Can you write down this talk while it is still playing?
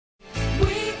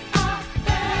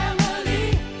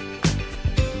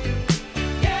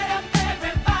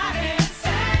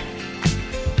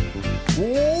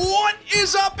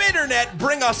internet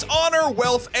bring us honor,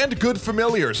 wealth, and good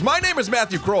familiars. My name is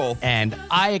Matthew Kroll. And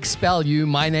I expel you.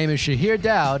 My name is Shahir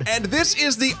Dowd. And this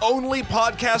is the only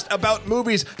podcast about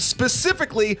movies,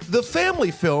 specifically the family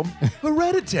film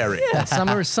Hereditary. Yeah,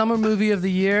 summer movie of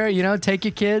the year. You know, take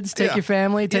your kids, take your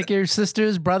family, take your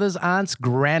sisters, brothers, aunts,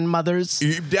 grandmothers.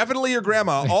 Definitely your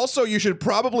grandma. Also, you should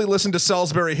probably listen to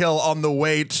Salisbury Hill on the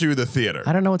way to the theater.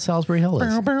 I don't know what Salisbury Hill is.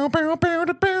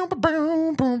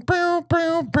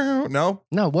 No?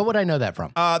 No, what would I know that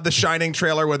from? The Shining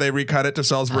trailer where they recut it to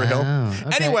Salisbury Hill.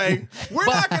 Okay. Anyway,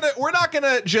 we're not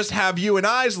gonna just have you and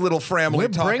I's little family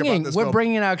talk about this We're film.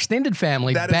 bringing our extended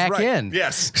family That is back right. in.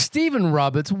 Yes. Stephen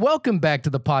Roberts, welcome back to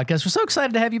the podcast. We're so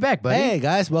excited to have you back, buddy. Hey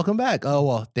guys, welcome back. Oh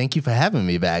well, thank you for having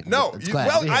me back. No,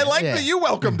 I like that you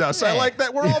welcomed us. I like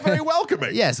that we're all very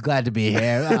welcoming. Yes, glad to be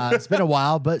here. It's been a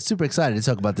while, but super excited to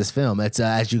talk about this film. It's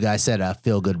as you guys said, a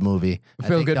feel-good movie. I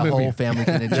think the whole family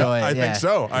can enjoy it. I think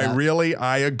so.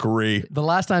 I agree. The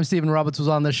last time Stephen Roberts was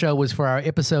on the show was for our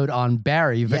episode on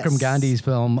Barry, Vikram Gandhi's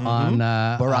film on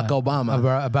Barack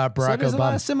Obama. About Barack So there's Obama. A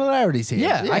lot of similarities here.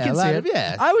 Yeah, I can see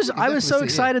it. I was so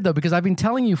excited though, because I've been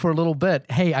telling you for a little bit,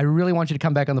 hey, I really want you to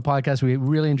come back on the podcast. We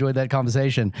really enjoyed that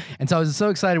conversation. And so I was so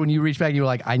excited when you reached back and you were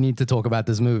like, I need to talk about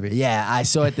this movie. Yeah, I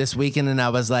saw it this weekend and I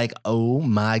was like, oh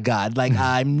my God. Like,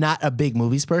 I'm not a big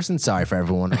movies person. Sorry for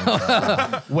everyone.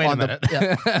 Wait a minute.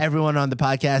 Everyone on the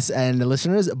podcast and the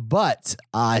listeners. But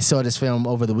I saw this film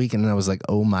over the weekend and I was like,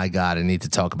 oh my God, I need to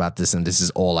talk about this. And this is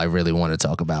all I really want to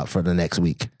talk about for the next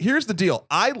week. Here's the deal.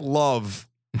 I love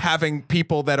having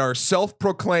people that are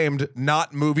self-proclaimed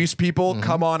not movies people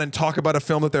come on and talk about a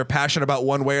film that they're passionate about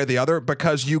one way or the other,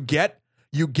 because you get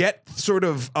sort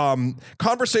of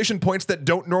conversation points that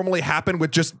don't normally happen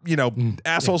with just,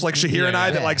 assholes like Shahir and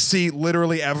I that like see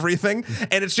literally everything.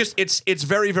 And it's just, it's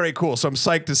very, very cool. So I'm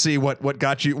psyched to see what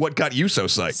got you so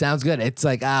psyched. Sounds good. It's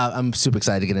like, I'm super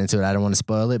excited to get into it. I don't want to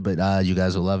spoil it, but you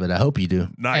guys will love it. I hope you do.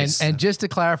 Nice. And just to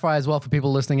clarify as well for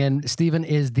people listening in, Stephen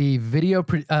is the video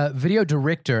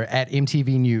director at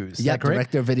MTV News. Yeah,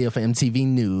 director of video for MTV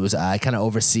News. I kind of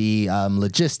oversee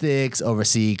logistics,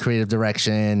 oversee creative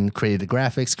direction, creative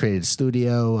graphics, creative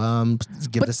studio.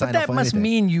 Give the sign but that off on must anything.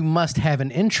 mean you must have an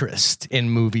interest in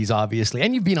movies, obviously,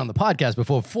 and you've been on the podcast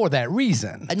before for that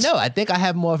reason. No, I think I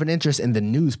have more of an interest in the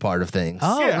news part of things.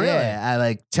 Oh, Yeah. really? Yeah, I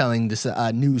like telling this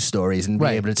news stories and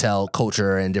being able to tell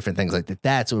culture and different things like that.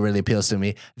 That's what really appeals to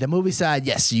me. The movie side,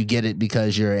 yes, you get it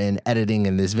because you're in editing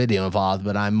and there's video involved,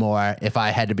 but I'm more, if I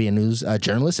had to be a news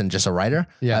journalist and just a writer,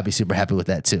 I'd be super happy with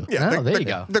that too. Yeah, there you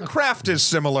go. The craft is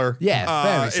similar.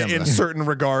 Yeah, very similar. In certain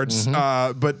regards.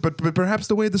 But perhaps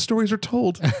the way the stories are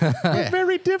told are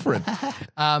very different.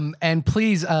 And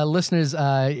please, listeners,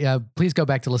 please go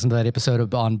back to listen to that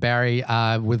episode on Barry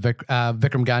with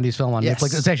Vikram Gandhi's film on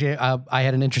Netflix. It's actually, I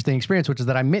had an interesting experience, which is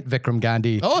that I met Vikram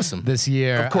Gandhi this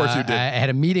year. Of course you did. I had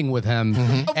a meeting with him,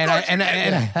 and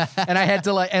I had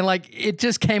to it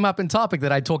just came up in topic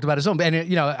that I talked about his film,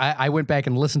 and I went back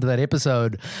and listened to that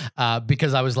episode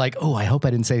because I was like, oh, I hope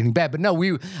I didn't say anything bad. But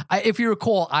no, if you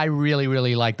recall, I really,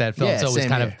 really liked that film, so it was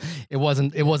kind of. It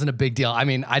wasn't a big deal. I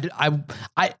mean,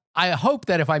 I hope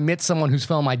that if I met someone whose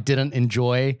film I didn't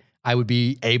enjoy, I would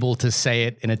be able to say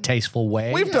it in a tasteful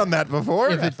way. We've done that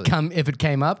before. If it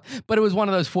came up, but it was one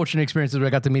of those fortunate experiences where I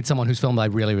got to meet someone whose film I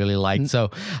really, really liked. So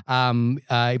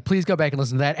please go back and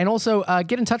listen to that. And also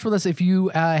get in touch with us if you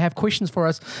have questions for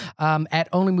us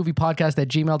at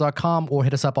onlymoviepodcast@gmail.com or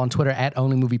hit us up on Twitter at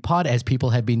onlymoviepod, as people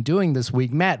have been doing this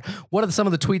week. Matt, what are some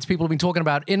of the tweets people have been talking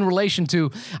about in relation to,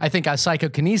 I think, our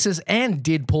Psychokinesis and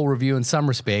Deadpool review in some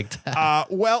respect?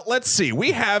 Well, let's see.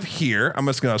 We have here, I'm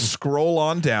just going to scroll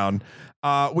on down.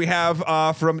 We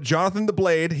have from Jonathan the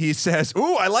Blade. He says,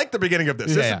 ooh, I like the beginning of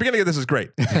this. The beginning of this is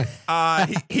great.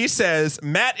 He says,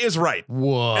 Matt is right.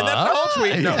 What? And that's the whole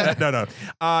tweet.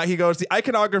 No. He goes, the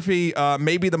iconography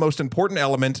may be the most important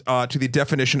element to the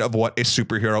definition of what a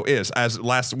superhero is. As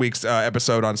last week's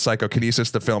episode on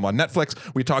Psychokinesis, the film on Netflix,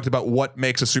 we talked about what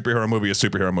makes a superhero movie.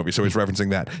 So he's referencing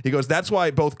that. He goes, that's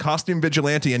why both costume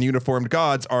vigilante and uniformed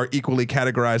gods are equally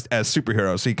categorized as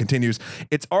superheroes. So he continues,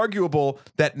 it's arguable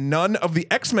that none of the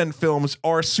X-Men films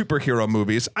are superhero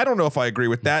movies. I don't know if I agree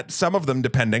with that. Some of them,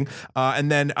 depending.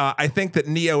 And then I think that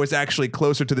Neo is actually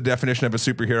closer to the definition of a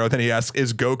superhero than he asks,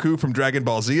 is Goku from Dragon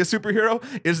Ball Z a superhero?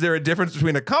 Is there a difference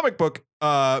between a comic book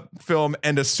film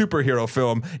and a superhero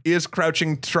film? Is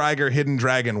Crouching Tiger, Hidden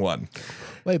Dragon one?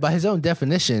 Wait, by his own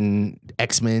definition,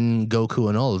 X-Men, Goku,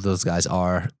 and all of those guys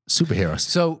are superheroes.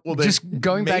 So just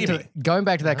going back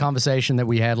to that conversation that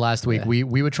we had last week, we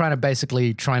were trying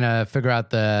to figure out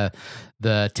the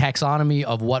taxonomy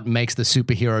of what makes the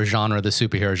superhero genre the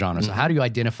superhero genre. So how do you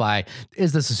identify,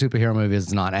 is this a superhero movie,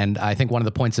 is it not? And I think one of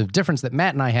the points of difference that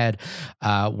Matt and I had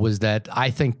was that I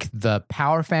think the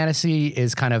power fantasy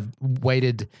is kind of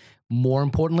weighted more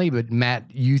importantly, but Matt,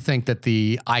 you think that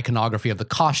the iconography of the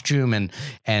costume and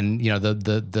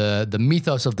the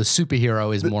mythos of the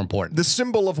superhero is more important. The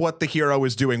symbol of what the hero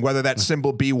is doing, whether that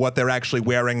symbol be what they're actually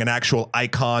wearing, an actual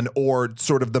icon, or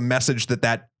sort of the message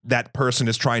that person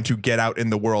is trying to get out in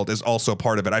the world, is also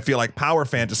part of it. I feel like power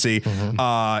fantasy,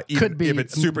 Could be if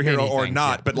it's superhero or things,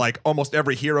 not, but like almost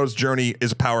every hero's journey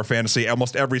is a power fantasy.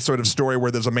 Almost every sort of story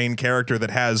where there's a main character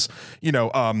that has,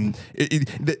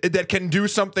 that can do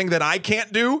something that I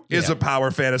can't do is a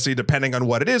power fantasy, depending on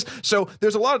what it is. So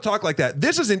there's a lot of talk like that.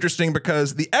 This is interesting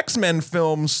because the X-Men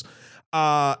films,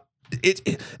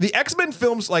 the X-Men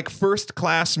films, like First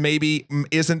Class maybe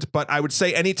isn't, but I would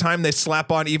say anytime they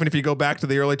slap on, even if you go back to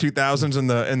the early 2000s in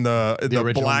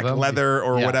the black leather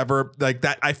or whatever, like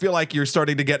that, I feel like you're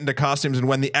starting to get into costumes, and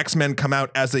when the X-Men come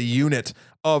out as a unit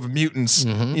of mutants,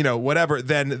 whatever,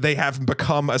 then they have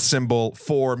become a symbol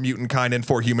for mutant kind and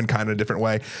for humankind in a different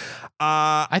way.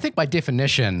 I think by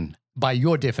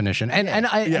your definition, and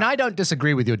I don't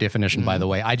disagree with your definition, by the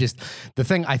way. I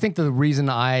think the reason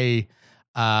I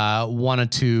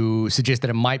wanted to suggest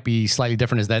that it might be slightly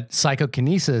different is that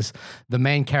psychokinesis, the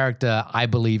main character, I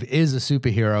believe, is a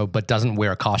superhero, but doesn't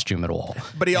wear a costume at all.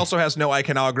 But he also has no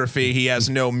iconography. He has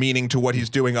no meaning to what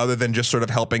he's doing other than just sort of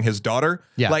helping his daughter.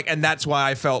 Yeah. And that's why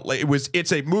I felt like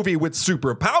it's a movie with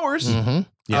superpowers.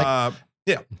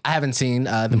 I haven't seen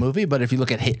the movie, but if you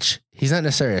look at Hitch, he's not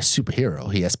necessarily a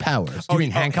superhero. He has powers. You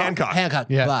mean Hancock? Hancock.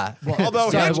 Yeah.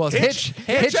 Although Hitch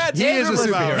he is a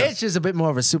superhero. Hitch is a bit more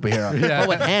of a superhero. But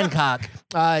with Hancock,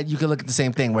 you could look at the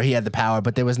same thing where he had the power,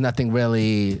 but there was nothing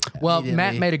really. Well,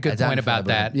 Matt made a good point about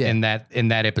that in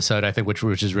that episode, I think,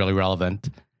 which is really relevant.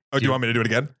 Oh, do you want me to do it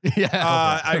again? Yeah.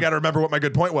 I got to remember what my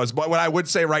good point was. But what I would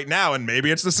say right now, and maybe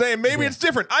it's the same, maybe it's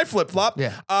different. I flip-flop.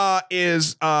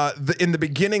 Is in the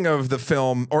beginning of the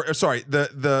film,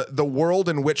 the world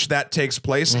in which that takes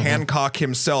place, Hancock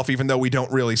himself, even though we don't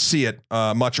really see it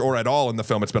much or at all in the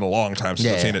film, it's been a long time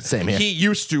since I've seen it. Same here. He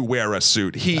used to wear a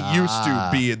suit. He used to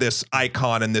be this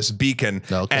icon and this beacon.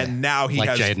 And now he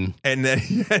has Jaden. And then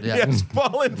he has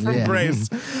fallen from grace.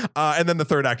 And then the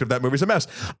third act of that movie is a mess.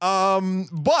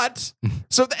 But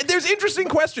so there's interesting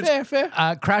questions. Fair.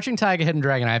 Crouching Tiger, Hidden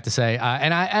Dragon, I have to say,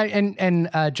 and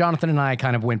Jonathan and I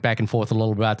kind of went back and forth a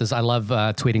little bit about this. I love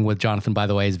tweeting with Jonathan, by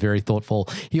the way. He's very thoughtful.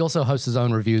 He also hosts his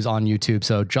own reviews on YouTube,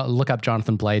 so look up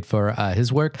Jonathan Blade for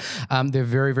his work. They're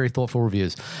very, very thoughtful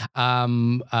reviews.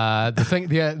 The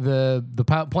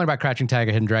point about Crouching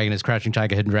Tiger, Hidden Dragon is Crouching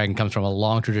Tiger, Hidden Dragon comes from a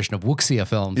long tradition of wuxia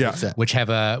films, which have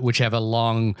a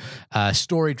long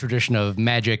story tradition of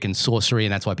magic and sorcery,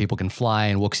 and that's why people can fly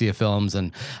and wuxia films,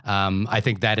 and I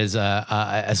think that is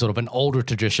a sort of an older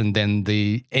tradition than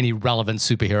any relevant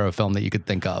superhero film that you could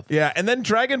think of. Yeah, and then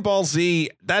Dragon Ball Z,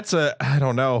 I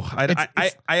don't know. I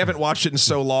haven't watched it in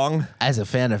so long. As a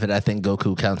fan of it, I think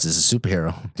Goku counts as a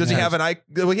superhero. Does he have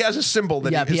he has a symbol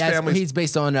that his family. He's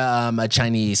based on a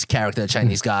Chinese character, a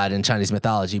Chinese god in Chinese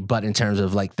mythology, but in terms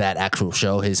of like that actual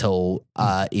show, his whole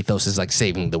ethos is like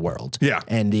saving the world. Yeah.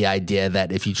 And the idea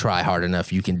that if you try hard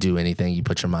enough, you can do anything you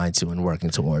put your mind to and working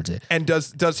towards it. And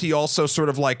does he also sort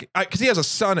of like, because he has a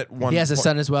son at one point. He has a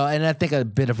son as well, and I think a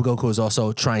bit of Goku is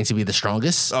also trying to be the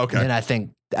strongest. Okay. And I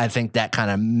think that kind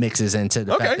of mixes into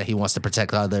the fact that he wants to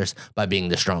protect others by being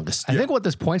the strongest. I think what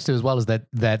this points to as well is that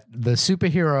the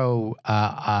superhero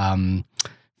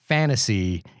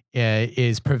fantasy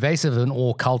is pervasive in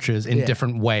all cultures in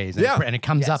different ways, and it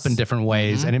comes up in different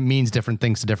ways, and it means different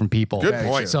things to different people. Good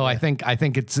point. So I think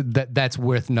it's that's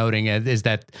worth noting is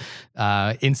that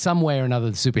in some way or another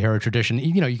the superhero tradition.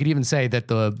 You could even say that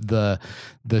the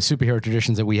superhero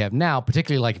traditions that we have now,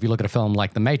 particularly like if you look at a film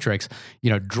like The Matrix,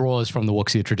 draws from the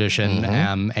wuxia tradition,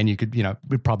 and you could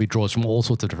it probably draws from all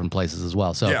sorts of different places as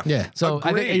well. So So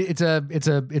I think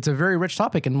it's a very rich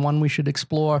topic and one we should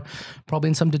explore probably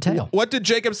in some detail. What did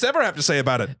Jacob Sever have to say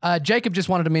about it? Jacob just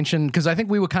wanted to mention, because I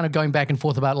think we were kind of going back and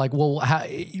forth about like, well,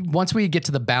 once we get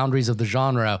to the boundaries of the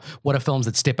genre, what are films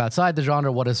that step outside the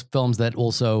genre? What are films that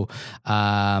also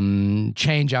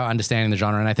change our understanding of the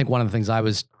genre? And I think one of the things I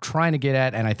was trying to get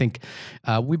at, and I think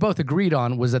we both agreed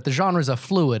on, was that the genres are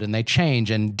fluid and they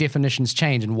change and definitions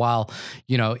change. And while,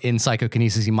 in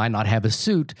Psychokinesis, you might not have a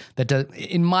suit, that does,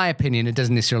 in my opinion, it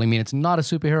doesn't necessarily mean it's not a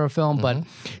superhero film, but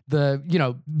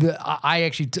I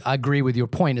actually agree with your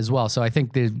point as well. So I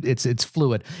think it's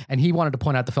fluid. And he wanted to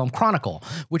point out the film Chronicle,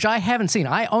 which I haven't seen.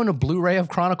 I own a Blu-ray of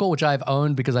Chronicle, which I've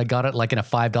owned because I got it like in a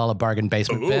 $5 bargain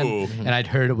basement bin, and I'd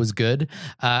heard it was good.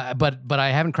 But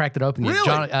I haven't cracked it open yet.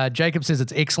 Really? Jacob says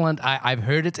it's excellent. I've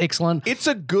heard it's excellent. It's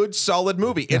a good, solid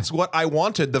movie. Yeah. It's what I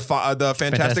wanted the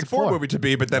Fantastic Four movie to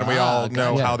be, but then we all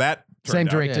know how that same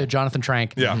out. director, Jonathan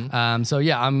Trank. Yeah. So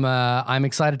yeah, I'm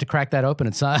excited to crack that open.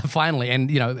 It's finally, and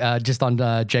just on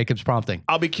Jacob's prompting.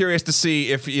 I'll be curious to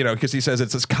see if because he says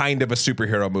it's kind of a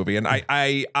superhero movie, and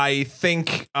I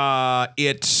think God,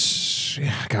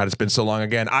 it's been so long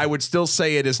again. I would still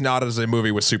say it is not as a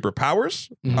movie with superpowers,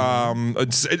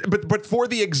 but for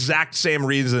the exact same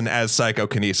reason as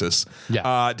Psychokinesis.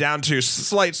 Yeah. Down to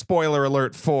slight spoiler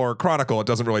alert for Chronicle. It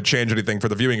doesn't really change anything for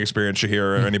the viewing experience you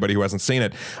hear or anybody who hasn't seen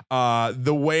it.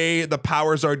 The way the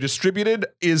powers are distributed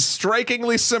is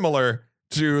strikingly similar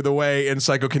to the way in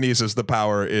Psychokinesis the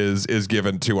power is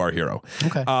given to our hero.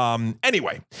 Okay.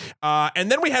 Anyway,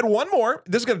 and then we had one more.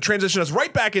 This is going to transition us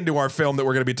right back into our film that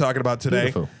we're going to be talking about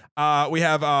today. Beautiful. We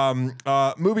have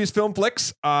Movies Film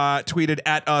Flicks tweeted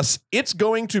at us, it's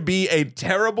going to be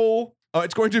terrible for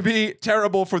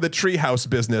the treehouse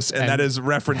business, and that is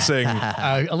referencing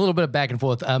a little bit of back and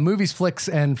forth. Movies, Films,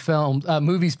 and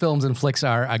Flicks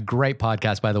are a great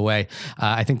podcast, by the way.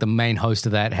 I think the main host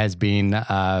of that has been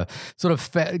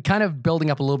kind of building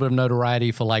up a little bit of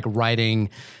notoriety for like writing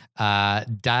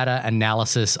data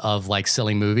analysis of like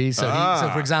silly movies. So,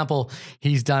 for example,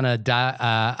 he's done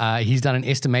an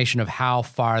estimation of how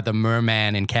far the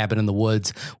merman in Cabin in the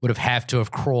Woods would have to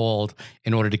have crawled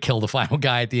in order to kill the final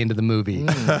guy at the end of the movie.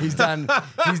 He's done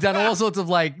all sorts of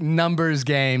like numbers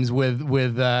games with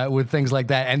things like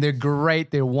that, and they're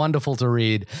great. They're wonderful to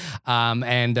read.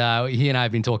 And he and I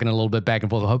have been talking a little bit back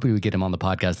and forth. Hopefully, we get him on the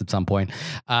podcast at some point.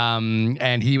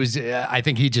 And he was, I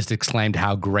think he just exclaimed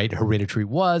how great Hereditary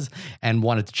was and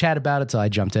wanted to chat about it, so I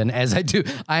jumped in. As I do,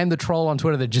 I am the troll on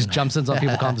Twitter that just jumps in on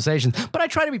people's conversations, but I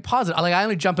try to be positive. Like I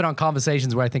only jump in on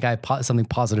conversations where I think I have something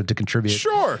positive to contribute.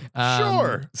 Sure.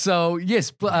 So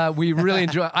yes, we really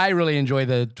enjoy. I really enjoy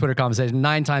the Twitter conversation.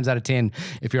 9 times out of 10,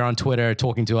 if you're on Twitter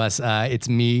talking to us, it's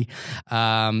me.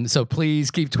 So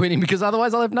please keep tweeting because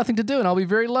otherwise I'll have nothing to do and I'll be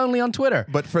very lonely on Twitter.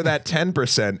 But for that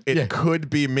 10%, it could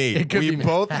be me. We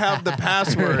both have the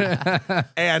password,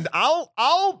 and I'll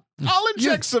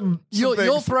inject some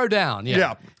you'll throw down.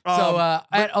 Yeah. So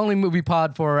at Only Movie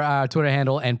Pod for our Twitter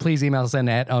handle, and please email us in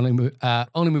at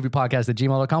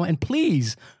onlymoviepodcast@gmail.com, and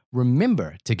please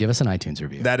remember to give us an iTunes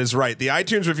review. That is right. The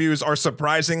iTunes reviews are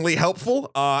surprisingly helpful.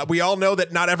 We all know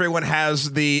that not everyone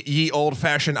has the ye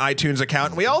old-fashioned iTunes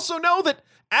account. We also know that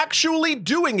actually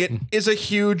doing it is a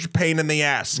huge pain in the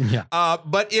ass. Yeah.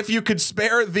 But if you could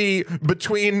spare the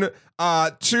between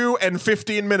 2 and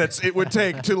 15 minutes it would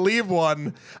take to leave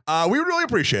one, we would really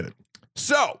appreciate it.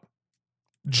 So,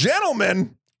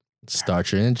 gentlemen,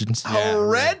 start your engines.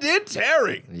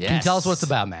 Hereditary. Yes. Can you tell us what it's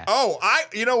about, Matt? Oh,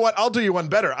 you know what? I'll do you one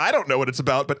better. I don't know what it's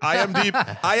about, but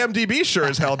IMDb sure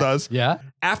as hell does. Yeah.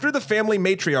 After the family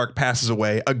matriarch passes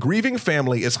away, a grieving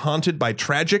family is haunted by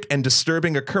tragic and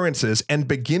disturbing occurrences and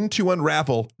begin to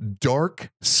unravel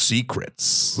dark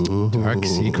secrets. Ooh. Dark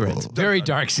secrets. Very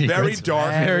dark secrets. Very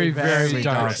dark. Very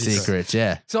dark secrets.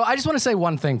 Yeah. So I just want to say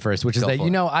one thing first, which is that,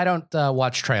 I don't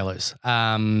watch trailers.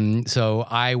 So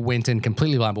I went in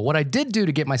completely blind. But what I did do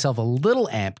to get myself a little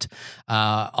amped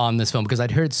on this film, because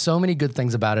I'd heard so many good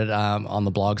things about it on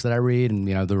the blogs that I read and,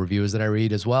 the reviewers that I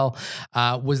read as well,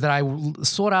 was that I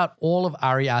sought out all of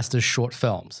Ari Aster's short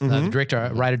films. The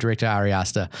writer-director Ari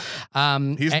Aster.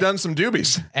 He's done some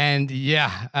doobies. And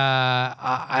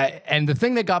and the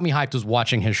thing that got me hyped was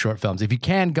watching his short films. If you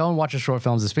can, go and watch his short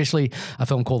films, especially a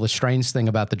film called The Strange Thing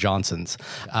About the Johnsons,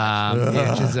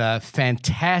 which is a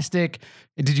fantastic.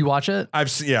 Did you watch it? I've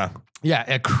seen, yeah. Yeah,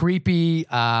 a creepy,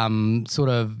 sort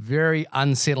of very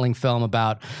unsettling film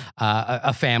about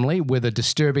a family with a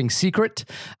disturbing secret,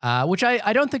 which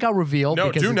I don't think I'll reveal. No,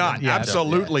 because do not.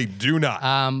 Absolutely do not.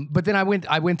 But then I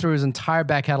went through his entire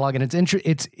back catalog, and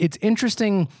it's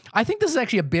interesting. I think this is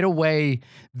actually a better way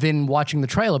than watching the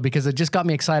trailer because it just got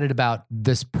me excited about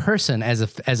this person as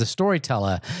a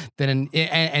storyteller. And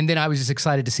then I was just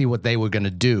excited to see what they were going to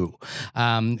do,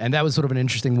 and that was sort of an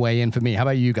interesting way in for me. How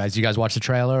about you guys? You guys watch the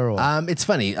trailer? Or? It's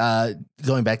funny.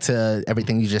 Going back to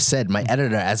everything you just said, my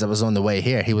editor, as I was on the way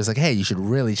here, he was like, "Hey, you should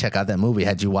really check out that movie.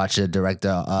 Had you watched the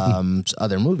director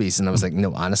other movies?" And I was like,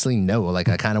 "No, honestly, no." Like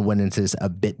I kind of went into this a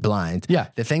bit blind. Yeah.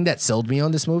 The thing that sold me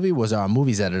on this movie was our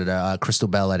movies editor, Crystal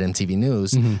Bell at MTV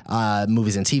News,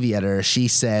 movies and TV editor. She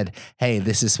said, "Hey,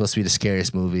 this is supposed to be the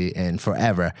scariest movie in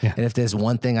forever." Yeah. And if there's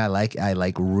one thing I like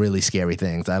really scary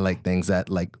things. I like things that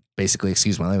like basically,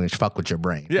 excuse my language, fuck with your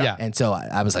brain. Yeah. And so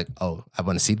I was like, oh, I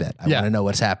want to see that. I want to know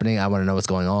what's happening. I want to know what's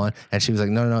going on. And she was like,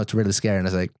 no, it's really scary. And I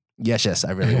was like, yes,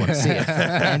 I really want to see it.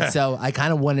 And so I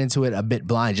kind of went into it a bit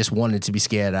blind, just wanted to be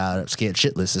scared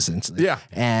shitless, essentially. Yeah.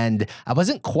 And I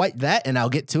wasn't quite that, and I'll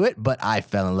get to it, but I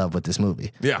fell in love with this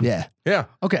movie. Yeah.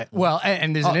 Okay. Well,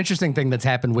 and there's an interesting thing that's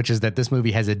happened, which is that this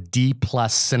movie has a D+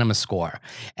 cinema score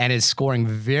and is scoring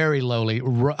very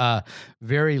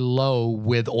very low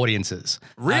with audiences.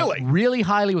 Really? Really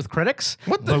highly with critics,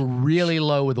 but really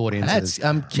low with audiences.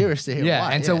 I'm curious to hear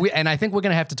why. And so I think we're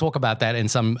going to have to talk about that in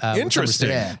some Interesting.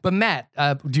 Yeah. But Matt,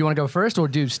 do you want to go first, or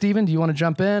Steven, do you want to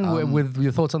jump in with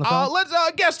your thoughts on the film? Let's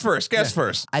guest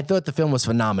first. I thought the film was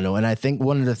phenomenal, and I think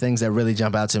one of the things that really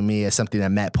jumped out to me as something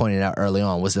that Matt pointed out early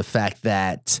on was the fact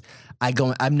that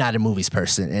I'm not a movies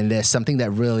person, and there's something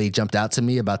that really jumped out to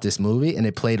me about this movie, and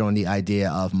it played on the idea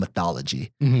of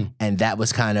mythology, and that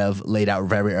was kind of laid out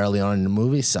very early on in the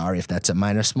movie. Sorry if that's a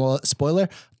minor spoiler,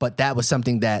 but that was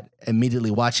something that immediately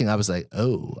watching, I was like,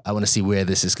 oh, I want to see where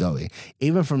this is going.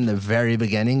 Even from the very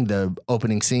beginning, the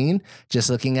opening scene, just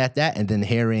looking at that and then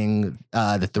hearing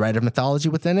the thread of mythology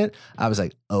within it, I was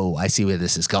like, oh, I see where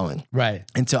this is going. Right.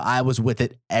 And so I was with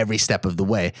it every step of the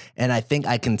way. And I think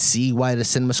I can see why the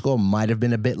cinema score might have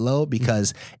been a bit low,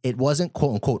 because it wasn't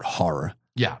quote unquote horror.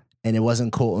 Yeah. And it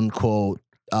wasn't quote unquote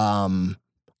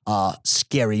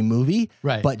scary movie.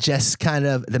 Right. But just kind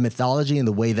of the mythology and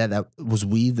the way that was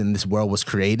weaved and this world was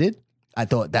created, I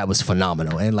thought that was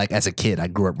phenomenal. And like as a kid, I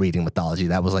grew up reading mythology.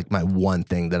 That was like my one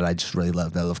thing that I just really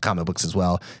loved. I love comic books as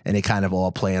well. And they kind of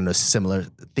all play on a similar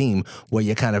theme where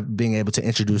you're kind of being able to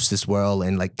introduce this world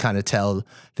and like kind of tell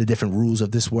the different rules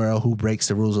of this world, who breaks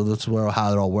the rules of this world,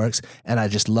 how it all works. And I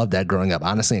just loved that growing up.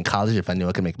 Honestly, in college, if I knew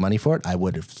I could make money for it, I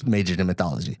would have majored in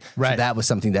mythology. Right. So that was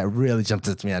something that really jumped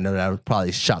out to me. I know that I would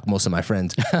probably shock most of my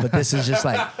friends, but this is just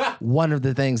like one of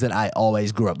the things that I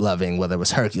always grew up loving, whether it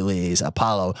was Hercules,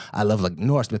 Apollo. I love like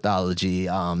Norse mythology,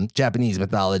 Japanese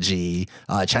mythology,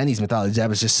 Chinese mythology. That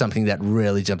was just something that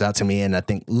really jumped out to me. And I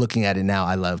think looking at it now,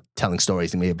 I love telling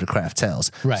stories and being able to craft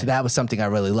tales. Right. So that was something I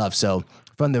really loved. So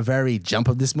from the very jump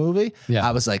of this movie,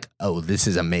 I was like, oh, this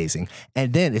is amazing.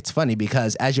 And then it's funny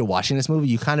because as you're watching this movie,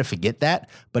 you kind of forget that,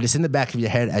 but it's in the back of your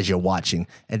head as you're watching.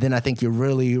 And then I think you're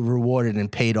really rewarded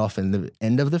and paid off in the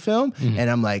end of the film.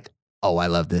 And I'm like, oh, I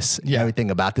love this, everything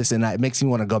about this. And it makes me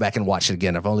want to go back and watch it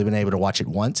again. I've only been able to watch it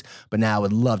once, but now I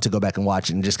would love to go back and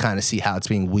watch it and just kind of see how it's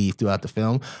being weaved throughout the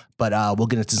film. But we'll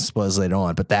get into some spoilers later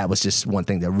on. But that was just one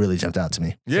thing that really jumped out to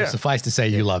me. Yeah. So suffice to say,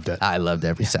 you loved it. I loved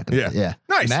every second of it. Yeah.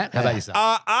 Nice. Matt, how about yourself?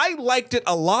 I liked it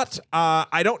a lot.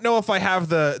 I don't know if I have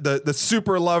the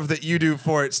super love that you do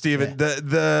for it, Steven.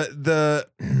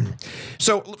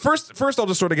 So first I'll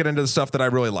just sort of get into the stuff that I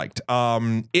really liked.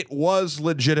 It was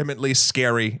legitimately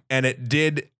scary, and it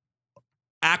did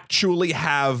actually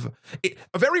have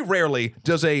very rarely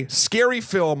does a scary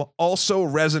film also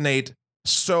resonate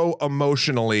so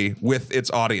emotionally with its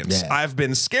audience. Yeah. I've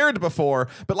been scared before,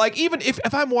 but like even if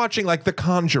I'm watching like The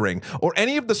Conjuring or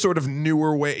any of the sort of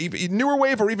newer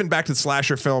wave or even back to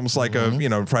slasher films like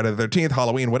Friday the 13th,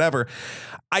 Halloween, whatever,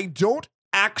 I don't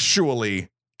actually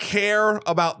care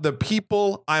about the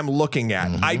people I'm looking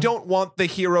at. I don't want the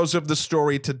heroes of the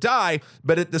story to die,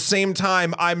 but at the same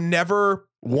time, I'm never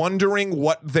wondering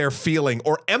what they're feeling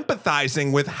or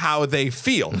empathizing with how they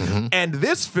feel. And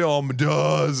this film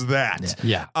does that.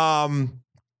 Yeah.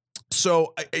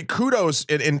 So kudos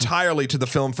entirely to the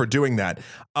film for doing that.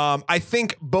 I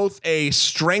think both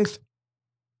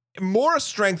more a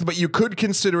strength, but you could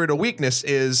consider it a weakness,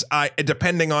 is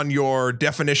depending on your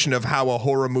definition of how a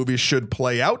horror movie should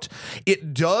play out,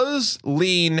 it does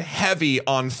lean heavy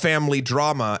on family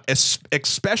drama,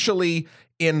 especially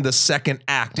in the second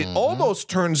act. It almost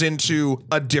turns into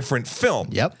a different film.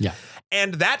 Yep. Yeah.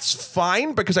 And that's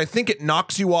fine because I think it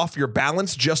knocks you off your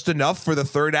balance just enough for the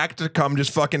third act to come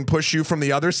just fucking push you from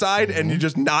the other side and you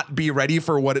just not be ready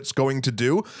for what it's going to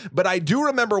do. But I do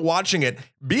remember watching it,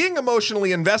 being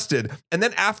emotionally invested, and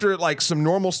then after like some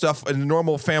normal stuff and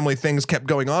normal family things kept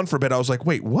going on for a bit, I was like,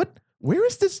 wait, what? Where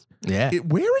is this? Yeah.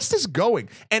 Where is this going?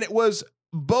 And it was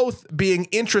both being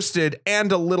interested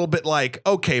and a little bit like,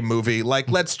 okay, movie,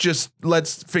 like let's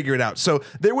figure it out. So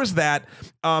there was that.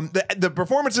 The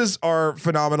performances are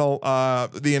phenomenal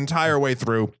the entire way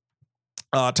through.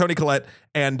 Toni Collette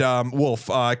and Wolf.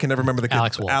 I can never remember the kid.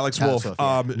 Alex Wolf.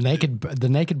 The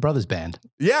Naked Brothers Band.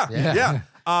 Yeah.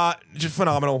 Just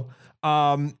phenomenal.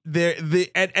 And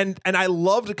I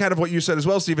loved kind of what you said as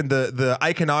well, Stephen, the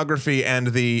iconography and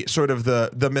the sort of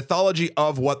the mythology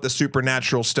of what the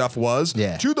supernatural stuff was,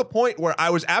 to the point where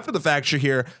I was, after the fact,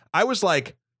 Shahir, I was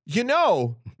like,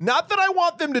 not that I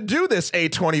want them to do this,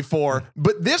 A24,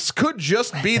 but this could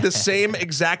just be the same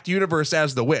exact universe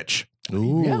as The Witch.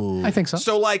 Ooh. Yeah, I think so.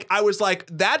 So like, I was like,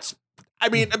 I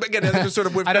mean, again, that's just sort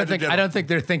of. I don't think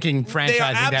they're thinking franchising they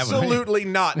are that way. Absolutely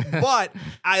not. But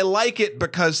I like it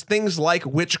because things like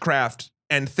witchcraft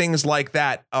and things like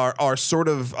that are sort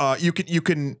of you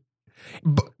can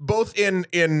both in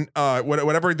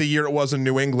whatever the year it was in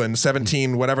New England,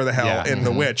 17 whatever the hell in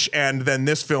The Witch, and then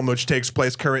this film which takes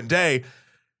place current day,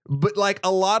 but like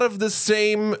a lot of the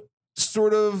same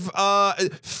sort of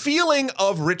feeling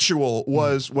of ritual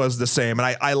was the same,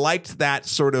 and I liked that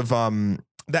sort of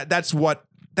that's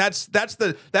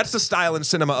the style in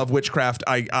cinema of witchcraft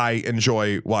I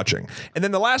enjoy watching. And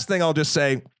then the last thing I'll just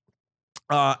say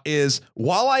is,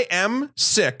 while I am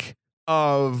sick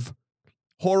of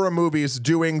horror movies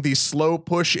doing the slow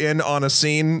push in on a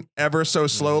scene ever so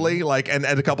slowly, like and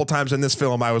a couple times in this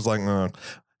film I was like,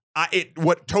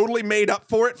 what totally made up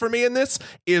for it for me in this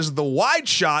is the wide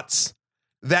shots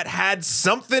that had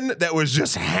something that was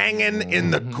just hanging in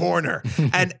the corner.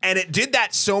 And it did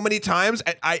that so many times.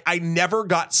 I never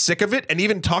got sick of it. And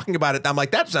even talking about it, I'm like,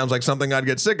 that sounds like something I'd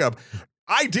get sick of.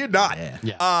 I did not.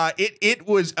 It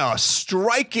was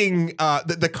striking.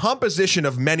 The composition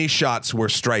of many shots were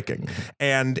striking,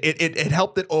 and it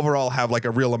helped it overall have like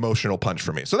a real emotional punch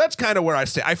for me. So that's kind of where I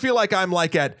stay. I feel like I'm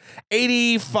like at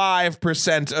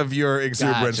 85% of your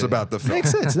exuberance about the film. Makes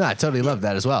sense. No, I totally love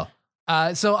that as well.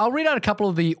 So I'll read out a couple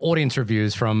of the audience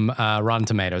reviews from Rotten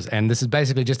Tomatoes, and this is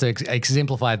basically just to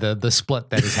exemplify the split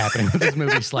that is happening with this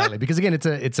movie slightly, because again, it's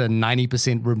a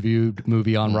 90% reviewed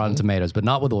movie on Rotten Tomatoes, but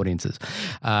not with audiences.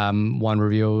 One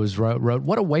reviewer wrote,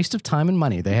 "What a waste of time and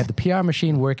money. They had the PR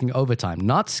machine working overtime.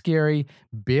 Not scary,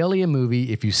 barely a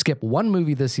movie. If you skip one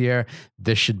movie this year,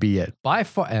 this should be it." By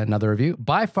far, another review,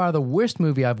 "By far the worst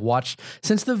movie I've watched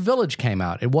since The Village came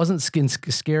out. It wasn't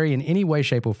scary in any way,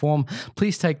 shape, or form.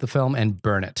 Please take the film and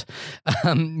burn it."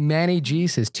 Manny G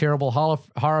says, "Terrible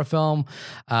horror film,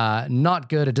 not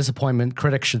good, a disappointment.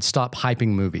 Critics should stop hyping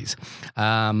movies,"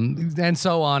 and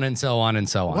so on and so on and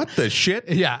so on. What the shit?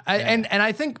 Yeah, and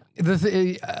I think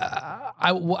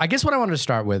I guess what I wanted to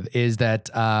start with is that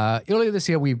earlier this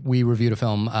year we reviewed a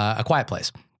film, A Quiet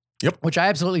Place. Yep. Which I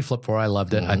absolutely flipped for. I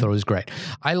loved it. I thought it was great.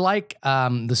 I like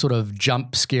the sort of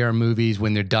jump scare movies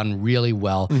when they're done really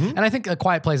well. And I think A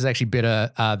Quiet Place is actually better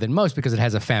than most because it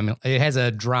has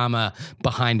a drama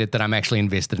behind it that I'm actually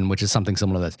invested in, which is something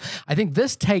similar to this. I think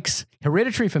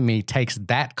Hereditary for me takes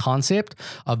that concept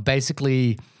of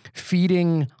basically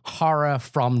feeding horror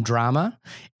from drama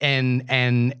and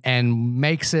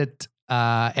makes it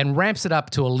and ramps it up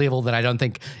to a level that I don't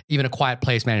think even A Quiet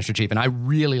Place managed to achieve. And I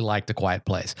really liked A Quiet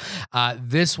Place.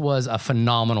 This was a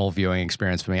phenomenal viewing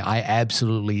experience for me. I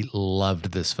absolutely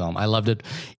loved this film. I loved it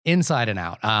inside and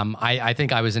out. I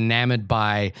think I was enamored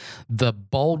by the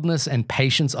boldness and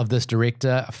patience of this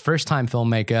director, a first-time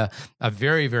filmmaker, a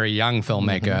very, very young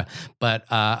filmmaker, but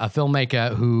a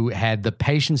filmmaker who had the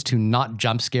patience to not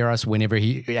jump scare us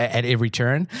at every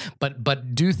turn,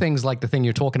 but do things like the thing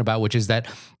you're talking about, which is that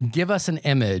give us an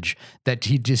image that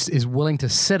he just is willing to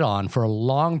sit on for a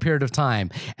long period of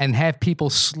time and have people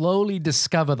slowly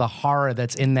discover the horror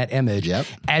that's in that image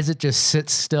as it just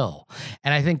sits still.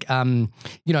 And I think,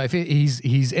 if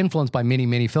he's influenced by many,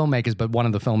 many filmmakers, but one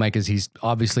of the filmmakers he's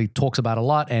obviously talks about a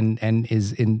lot and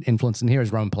is influenced in here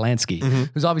is Roman Polanski,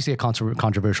 who's obviously a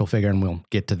controversial figure, and we'll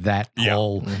get to that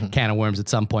whole can of worms at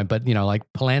some point. But,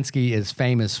 Polanski is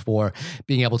famous for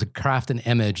being able to craft an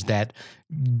image that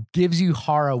gives you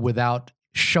horror without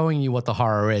showing you what the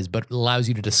horror is, but allows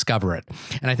you to discover it.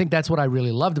 And I think that's what I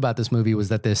really loved about this movie was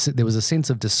that there was a sense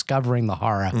of discovering the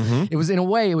horror. It was, in a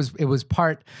way, it was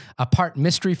part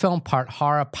mystery film, part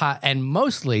horror, and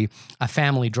mostly a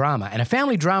family drama. And a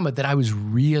family drama that I was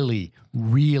really,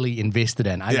 really invested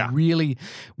in. I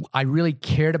really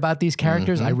cared about these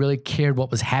characters. I really cared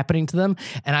what was happening to them.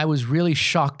 And I was really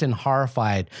shocked and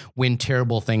horrified when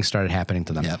terrible things started happening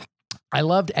to them. I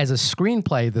loved as a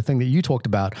screenplay the thing that you talked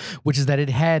about, which is that it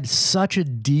had such a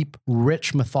deep,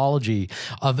 rich mythology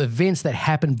of events that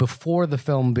happened before the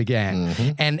film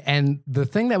began. And the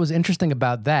thing that was interesting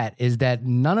about that is that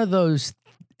none of those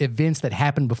events that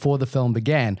happened before the film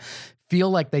began feel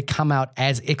like they come out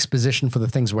as exposition for the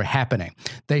things that were happening.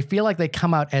 They feel like they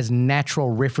come out as natural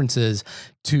references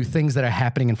to things that are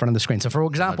happening in front of the screen. So, for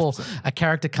example, 100%. a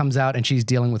character comes out and she's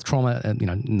dealing with trauma. And,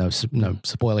 no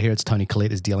spoiler here. It's Toni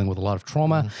Collette is dealing with a lot of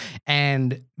trauma,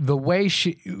 and the way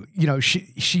she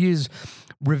is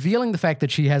revealing the fact that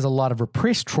she has a lot of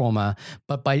repressed trauma,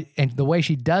 and the way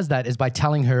she does that is by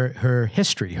telling her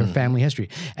history, her family history.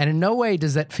 And in no way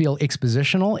does that feel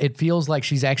expositional. It feels like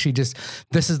she's actually just,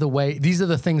 these are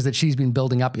the things that she's been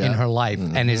building up in her life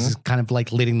and is kind of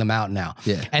like letting them out now.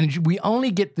 Yeah. And we only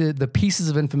get the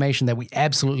pieces of information that we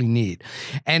absolutely need.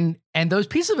 And those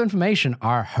pieces of information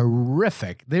are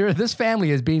horrific. This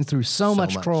family has been through so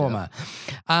much trauma.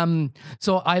 Yeah.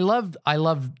 So I love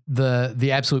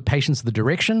the absolute patience of the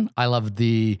direction. I love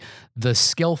the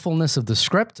skillfulness of the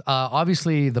script.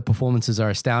 Obviously, the performances are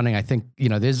astounding. I think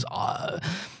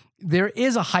there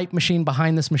is a hype machine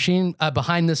behind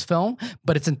this film,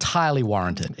 but it's entirely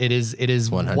warranted. It is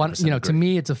 100% to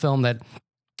me, it's a film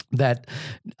that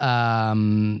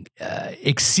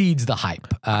exceeds the hype.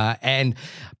 And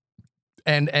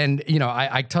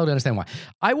I totally understand why.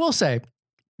 I will say,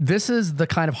 this is the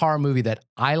kind of horror movie that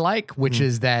I like, which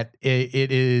is that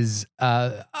it is,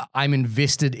 I'm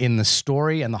invested in the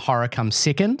story and the horror comes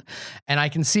second. And I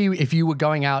can see if you were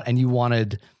going out and you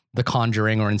wanted The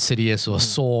Conjuring or Insidious or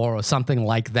Saw or something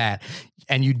like that,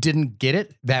 and you didn't get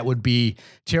it, that would be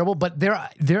terrible. But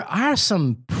there are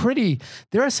some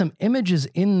images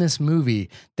in this movie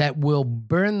that will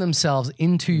burn themselves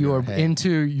into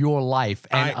your life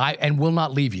and will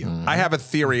not leave you. I have a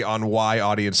theory on why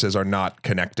audiences are not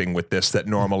connecting with this that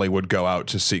normally would go out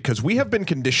to see, because we have been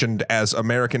conditioned as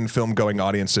American film-going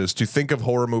audiences to think of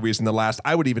horror movies in the last,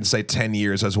 I would even say 10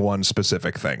 years, as one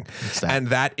specific thing. And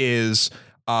that is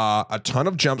a ton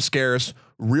of jump scares,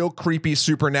 real creepy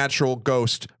supernatural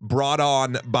ghost brought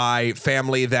on by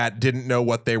family that didn't know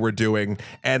what they were doing,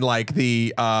 and like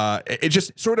it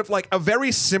just sort of like a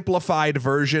very simplified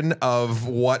version of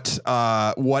what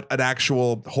an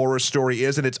actual horror story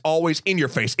is, and it's always in your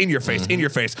face,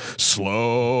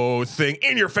 slow thing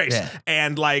in your face,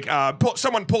 and like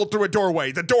someone pulled through a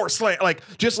doorway, the door slammed, like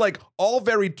just like all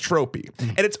very tropey,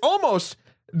 and it's almost.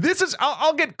 This is,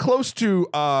 I'll get close to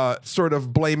sort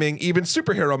of blaming even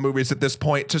superhero movies at this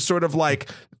point to sort of like,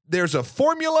 there's a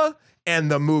formula and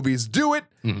the movies do it,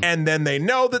 and then they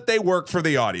know that they work for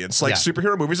the audience. Like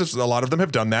superhero movies, a lot of them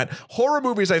have done that. Horror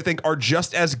movies, I think, are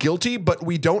just as guilty, but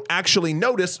we don't actually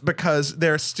notice because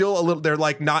they're still they're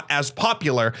like not as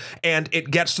popular, and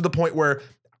it gets to the point where,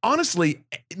 honestly,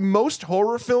 most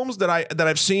horror films that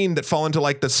I've seen that fall into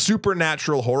like the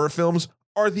supernatural horror films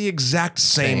are the exact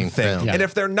same thing. And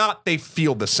if they're not, they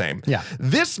feel the same. Yeah.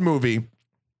 This movie,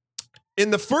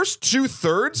 in the first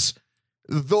 2/3,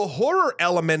 the horror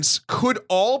elements could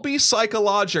all be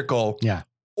psychological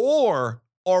or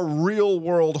are real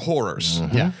world horrors.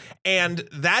 And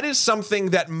that is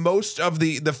something that most of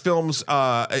the films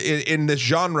in this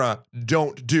genre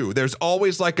don't do. There's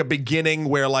always like a beginning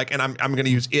where like, and I'm going to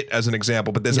use It as an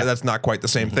example, but that's not quite the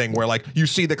same thing, where like you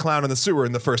see the clown in the sewer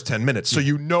in the first 10 minutes, so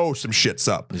you know some shit's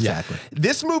up. Exactly.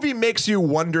 This movie makes you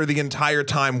wonder the entire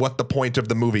time what the point of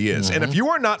the movie is. And if you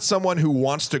are not someone who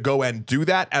wants to go and do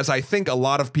that, as I think a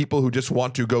lot of people who just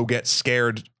want to go get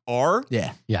scared are,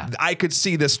 I could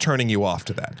see this turning you off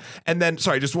to that. And then,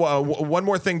 sorry, just one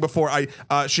more thing before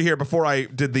Shahir, before I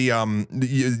did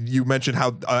you mentioned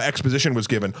how exposition was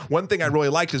given. One thing I really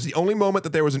liked is the only moment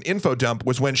that there was an info dump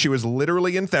was when she was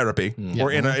literally in therapy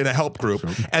or in a help group.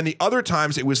 And the other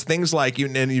times it was things like,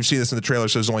 and you've seen this in the trailer,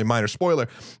 so there's only a minor spoiler,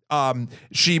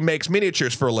 she makes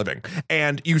miniatures for a living.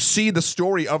 And you see the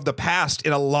story of the past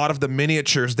in a lot of the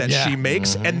miniatures that she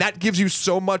makes, and that gives you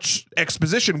so much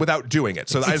exposition without doing it.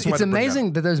 So it's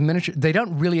amazing that those miniatures, they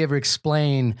don't really ever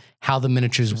explain how the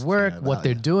miniatures work, what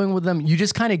they're doing with them. You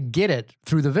just kind of get it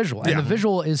through the visual. And the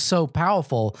visual is so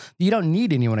powerful, you don't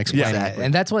need anyone explaining it.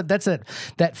 And that's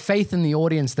that faith in the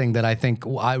audience thing that I think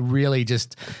I really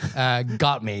just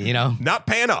got me, you know? Not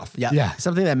paying off. Yeah.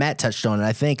 Something that Matt touched on, and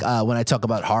I think when I talk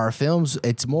about horror films,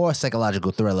 it's more a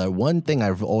psychological thriller. One thing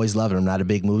I've always loved, and I'm not a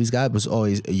big movies guy, was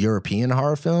always European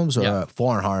horror films or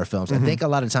foreign horror films. I think a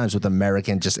lot of times with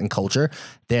American, just in culture,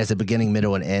 there's a beginning,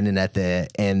 middle, and end, and at the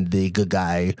end, the good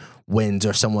guy wins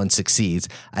or someone succeeds.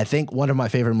 I think one of my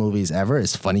favorite movies ever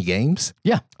is Funny Games.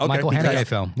 Michael Haneke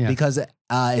film. Because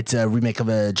it's a remake of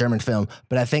a German film,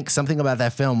 but I think something about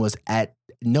that film was at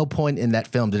no point in that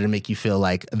film did it make you feel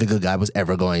like the good guy was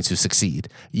ever going to succeed.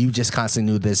 You just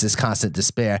constantly knew there's this constant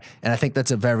despair. And I think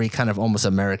that's a very kind of almost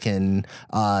American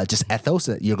just ethos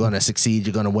that you're going to succeed,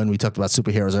 you're going to win. We talked about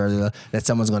superheroes earlier, that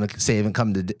someone's going to save and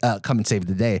come and save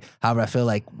the day. However, I feel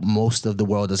like most of the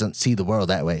world doesn't see the world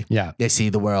that way. Yeah. They see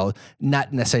the world,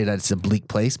 not necessarily that it's a bleak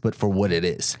place, but for what it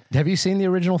is. Have you seen the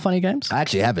original Funny Games? I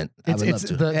actually haven't. I would love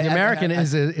to. The American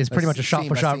is pretty much a shot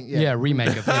for shot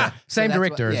remake of it. Same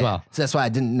director as well. So that's why I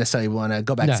didn't necessarily want to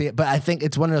go back and see it. But I think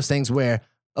it's one of those things where,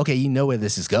 okay, you know where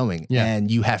this is going, and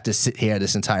you have to sit here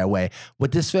this entire way.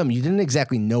 With this film, you didn't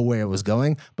exactly know where it was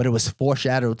going, but it was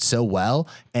foreshadowed so well.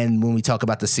 And when we talk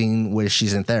about the scene where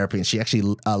she's in therapy and she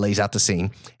actually lays out the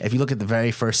scene, if you look at the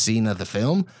very first scene of the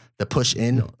film, the push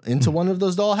into one of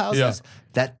those dollhouses,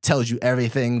 that tells you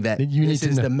everything that this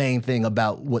is the main thing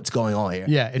about what's going on here.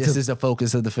 Yeah, this is the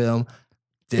focus of the film.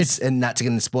 And not to get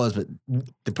into spoilers, but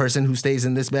the person who stays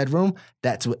in this bedroom,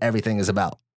 that's what everything is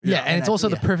about. Yeah, and it's also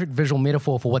the perfect visual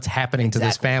metaphor for what's happening to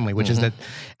this family, which is that,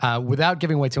 without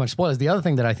giving away too much spoilers, the other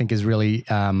thing that I think is really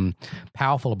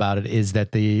powerful about it is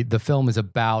that the film is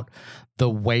about the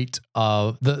weight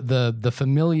of the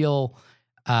familial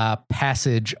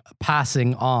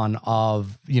passing on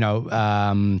of,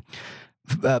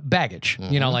 baggage,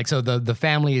 like, so the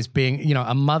family is being,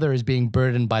 a mother is being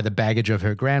burdened by the baggage of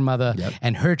her grandmother,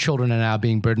 and her children are now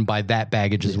being burdened by that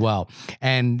baggage as well.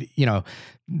 And,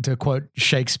 to quote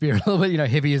Shakespeare a little bit,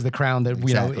 heavy is the crown that,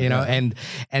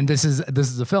 and this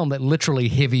is a film that literally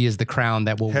heavy is the crown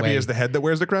that will heavy weigh. is the head that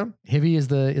wears the crown? Heavy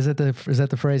is is that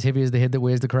the phrase? Heavy is the head that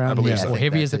wears the crown? I believe so. Or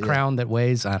heavy is the crown that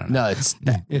weighs, I don't know. No,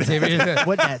 it's heavy.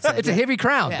 what that said. It's a heavy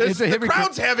crown. Yeah. It's a heavy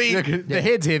crown's heavy. The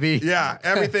head's heavy. Yeah,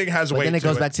 everything has But weight. then it to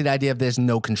goes back to the idea of there's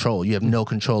no control. You have no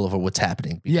control over what's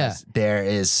happening. Because there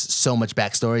is so much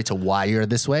backstory to why you're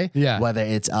this way. Yeah. Whether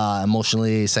it's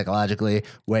emotionally, psychologically,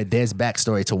 where there's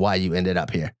backstory to why you ended up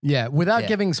here. Yeah, without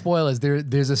giving spoilers,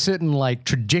 there's a certain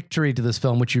trajectory to this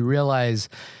film, which you realize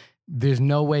there's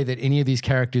no way that any of these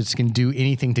characters can do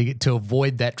anything to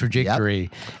avoid that trajectory,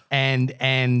 and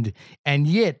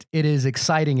yet it is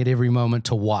exciting at every moment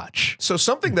to watch. So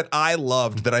something that I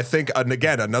loved that I think, and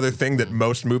again, another thing that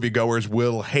most moviegoers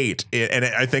will hate, and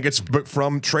I think it's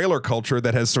from trailer culture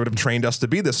that has sort of trained us to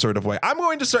be this sort of way. I'm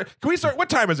going to start. Can we start? What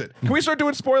time is it? Can we start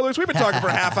doing spoilers? We've been talking for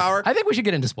a half hour. I think we should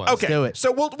get into spoilers. Okay, do it.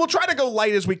 So we'll try to go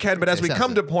light as we can, but as we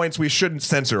come to points, we shouldn't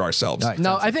censor ourselves. Right.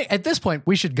 No, I think at this point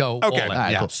we should go all in. All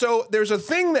right, cool. So there's a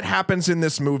thing that happens in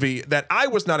this movie that I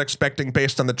was not expecting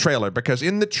based on the trailer, because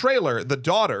in the trailer, the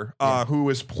daughter, who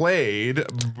is played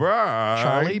by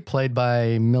Charlie, played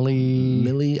by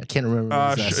Millie I can't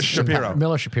remember. Shapiro.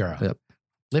 Miller Shapiro. Yep.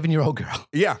 11-year-old girl.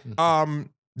 Yeah.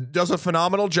 Does a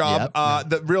phenomenal job.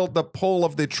 The pull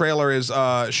of the trailer is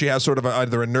she has sort of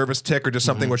either a nervous tick or just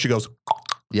something where she goes.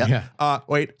 Yeah.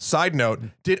 Wait, side note.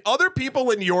 Did other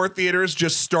people in your theaters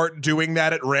just start doing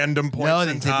that at random points No, in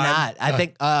they did time? not. I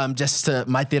think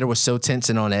my theater was so tense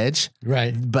and on edge.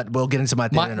 Right. But we'll get into my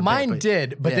theater in a bit. Mine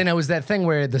did, but then it was that thing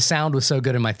where the sound was so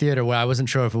good in my theater where I wasn't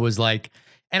sure if it was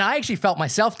and I actually felt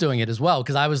myself doing it as well,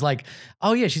 because I was like,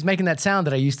 oh yeah, she's making that sound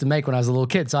that I used to make when I was a little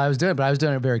kid. So I was doing it, but I was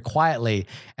doing it very quietly.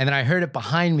 And then I heard it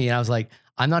behind me and I was like,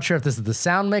 I'm not sure if this is the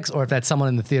sound mix or if that's someone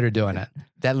in the theater doing it.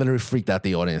 That literally freaked out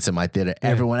the audience in my theater.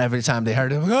 Everyone, every time they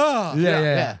heard it,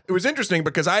 Yeah. It was interesting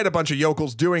because I had a bunch of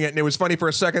yokels doing it, and it was funny for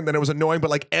a second, then it was annoying,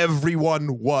 but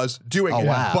everyone was doing it.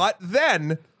 Wow. But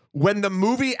then when the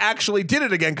movie actually did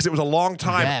it again, because it was a long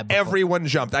time, everyone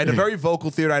jumped. I had a very vocal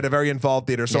theater. I had a very involved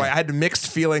theater. So I had mixed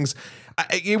feelings.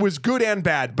 It was good and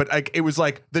bad, but it was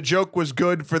the joke was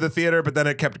good for the theater, but then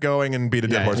it kept going and beat a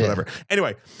dead horse, whatever.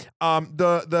 Anyway,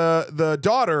 the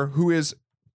daughter, who is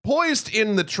poised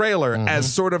in the trailer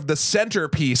as sort of the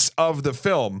centerpiece of the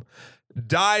film,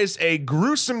 dies a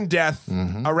gruesome death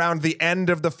around the end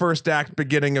of the first act,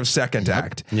 beginning of second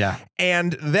act. Yeah.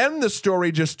 And then the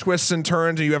story just twists and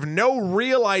turns, and you have no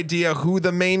real idea who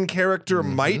the main character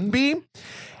might be.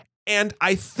 And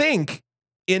I think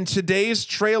in today's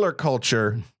trailer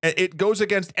culture, it goes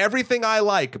against everything I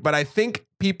like, but I think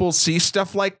people see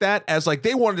stuff like that as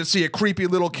they wanted to see a creepy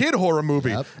little kid horror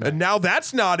movie. And now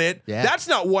that's not it. Yeah. That's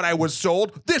not what I was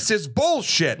sold. This is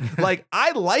bullshit.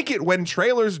 I like it when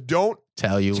trailers don't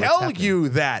tell you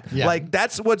that. Yeah.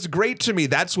 That's what's great to me.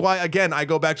 That's why, again, I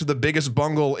go back to the biggest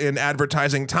bungle in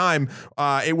advertising time.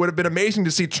 It would have been amazing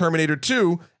to see Terminator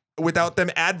 2 without them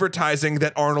advertising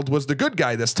that Arnold was the good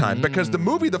guy this time, because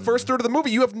the first third of the movie,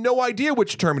 you have no idea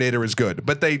which Terminator is good,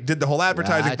 but they did the whole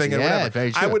advertising thing and whatever.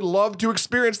 Very true. I would love to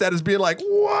experience that as being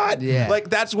what? Yeah.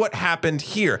 That's what happened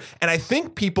here. And I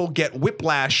think people get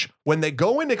whiplash when they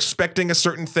go in expecting a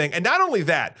certain thing, and not only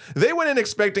that, they went in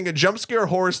expecting a jump scare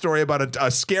horror story about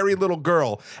a scary little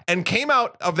girl and came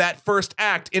out of that first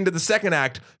act into the second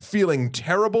act feeling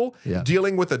terrible,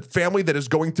 dealing with a family that is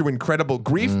going through incredible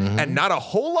grief and not a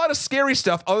whole lot of scary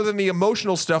stuff other than the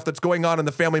emotional stuff that's going on in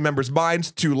the family members'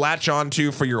 minds to latch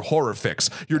onto for your horror fix.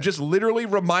 You're just literally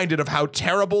reminded of how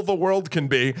terrible the world can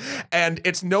be, and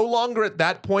it's no longer at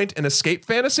that point an escape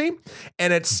fantasy,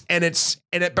 and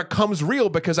it becomes real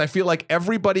because I feel like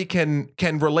everybody can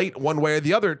relate one way or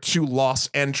the other to loss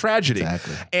and tragedy.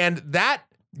 Exactly. And that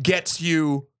gets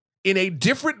you in a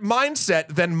different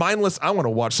mindset than mindless, I want to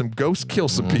watch some ghosts kill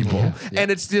some people. And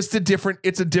it's just a different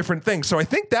thing. So I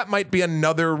think that might be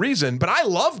another reason, but I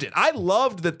loved it. I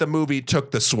loved that the movie took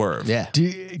the swerve. Yeah.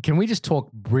 Can we just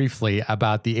talk briefly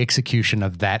about the execution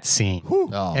of that scene?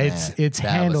 Oh, It's that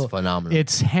handled was phenomenal.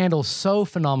 It's handled so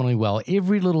phenomenally well.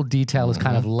 Every little detail is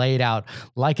kind of laid out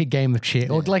like a game of chess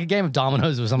or like a game of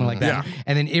dominoes or something like that. Yeah.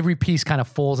 And then every piece kind of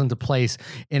falls into place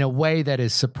in a way that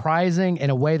is surprising, in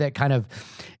a way that kind of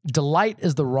delight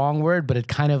is the wrong word, but it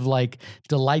kind of like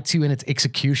delights you in its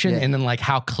execution, and then like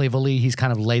how cleverly he's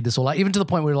kind of laid this all out, even to the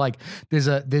point where like there's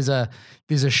a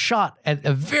shot, at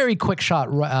a very quick shot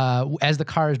as the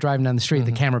car is driving down the street,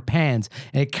 the camera pans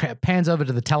and it pans over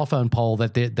to the telephone pole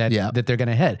that they're going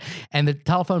to hit, and the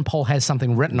telephone pole has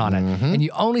something written on it, and you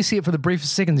only see it for the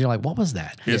briefest seconds. You're like, what was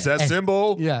that? Is that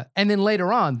symbol? Yeah, and then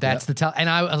later on, that's the and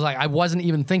I was like, I wasn't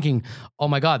even thinking, oh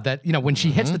my god, that when she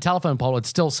hits the telephone pole, it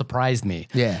still surprised me.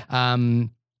 Yeah.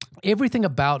 Everything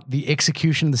about the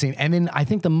execution of the scene. And then I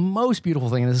think the most beautiful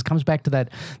thing, and this comes back to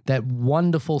that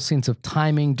wonderful sense of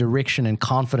timing, direction, and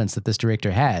confidence that this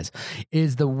director has,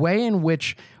 is the way in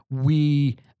which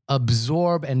we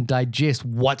absorb and digest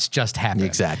what's just happened.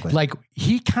 Exactly. Like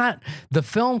the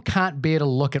film can't bear to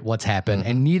look at what's happened,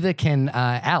 and neither can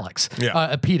Alex,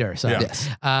 Peter. So Yes.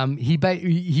 he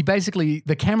basically,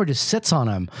 the camera just sits on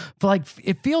him for like,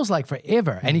 it feels like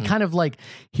forever. And he kind of like,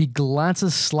 he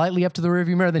glances slightly up to the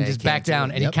rearview mirror, then just back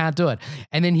down, and he can't do it.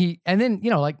 And then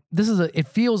like, it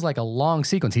feels like a long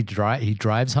sequence. He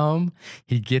drives home,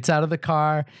 he gets out of the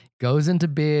car, goes into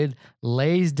bed,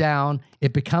 lays down.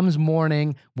 It becomes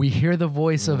morning. We hear the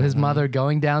voice of his mother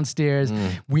going downstairs.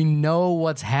 We know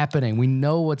what's happening. We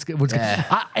know what's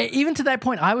even to that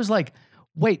point, I was like,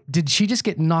 wait, did she just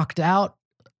get knocked out?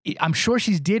 I'm sure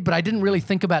she's dead, but I didn't really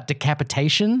think about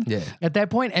decapitation at that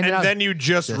point. And then you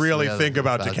just really think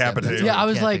about decapitation. Yeah, I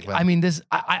was like, I mean,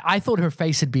 I thought her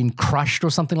face had been crushed or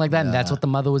something like that, and that's what the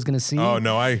mother was going to see. Oh,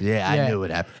 no, I knew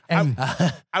it happened. And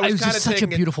I was it was kind just of such a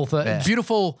beautiful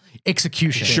beautiful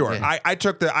execution. Sure.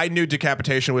 I knew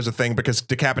decapitation was a thing because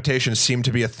decapitation seemed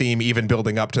to be a theme even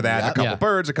building up to that. A couple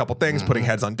birds, a couple things, putting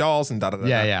heads on dolls, and da-da-da-da.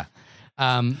 Yeah.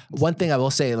 One thing I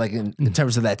will say, like in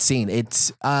terms of that scene,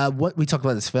 it's what we talk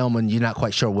about this film when you're not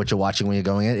quite sure what you're watching when you're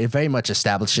going in. It very much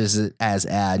establishes it as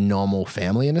a normal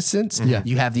family in a sense. Yeah.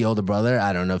 You have the older brother.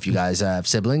 I don't know if you guys have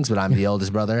siblings, but I'm the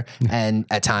oldest brother. And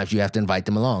at times you have to invite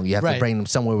them along. You have to bring them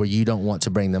somewhere where you don't want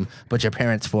to bring them, but your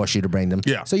parents force you to bring them.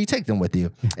 Yeah. So you take them with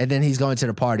you. And then he's going to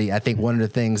the party. I think one of the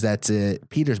things that's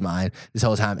Peter's mind this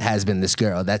whole time has been this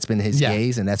girl. That's been his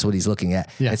gaze, and that's what he's looking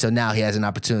at. Yeah. And so now he has an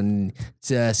opportunity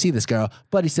to see this girl,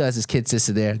 but he still has his kid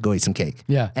sister there. Go eat some cake.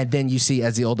 Yeah. And then you see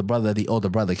as the older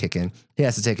brother kick in. He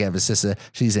has to take care of his sister.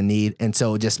 She's in need. And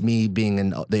so just me being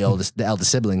the elder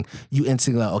sibling, you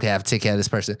instantly go, okay, I have to take care of this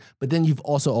person. But then you've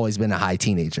also always been a high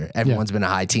teenager. Everyone's been a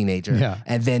high teenager. Yeah.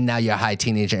 And then now you're a high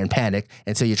teenager in panic.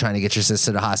 And so you're trying to get your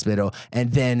sister to the hospital.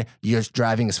 And then you're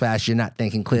driving as fast. You're not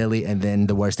thinking clearly. And then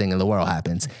the worst thing in the world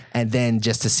happens. And then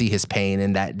just to see his pain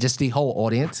and that, just the whole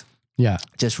audience. Yeah,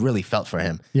 just really felt for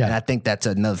him. Yeah, and I think that's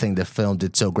another thing the film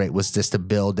did so great was just to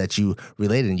build that you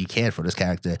related and you cared for this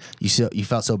character. You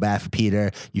felt so bad for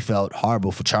Peter. You felt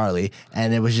horrible for Charlie,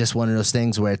 and it was just one of those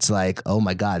things where it's like, oh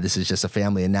my God, this is just a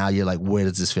family, and now you're like, where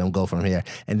does this film go from here?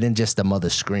 And then just the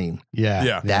mother's scream.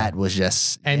 Yeah, that was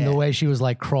just the way she was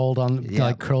like curled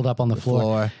up on the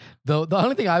floor. The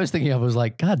only thing I was thinking of was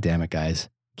like, God damn it, guys.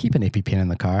 Keep an EpiPen in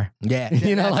the car. Yeah.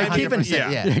 Like keep an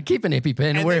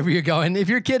EpiPen wherever you're going. If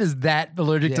your kid is that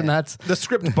allergic to nuts. The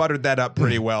script buttered that up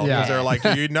pretty well. Because they're like,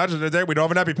 you nuts are there? We don't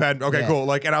have an EpiPen. Okay, cool.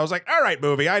 Like, and I was like, all right,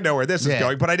 movie, I know where this is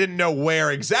going, but I didn't know where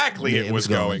exactly it was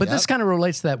going. But this kind of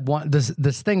relates to that one,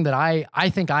 this thing that I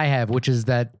think I have, which is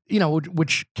that,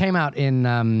 which came out in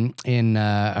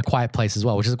A Quiet Place as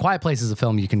well, which is A Quiet Place is a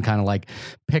film you can kind of like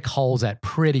pick holes at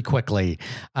pretty quickly.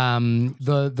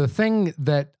 The thing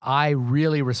that I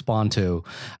really respond to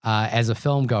as a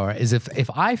film goer is if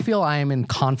I feel I am in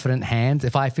confident hands,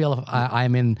 if I feel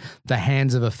I'm in the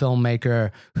hands of a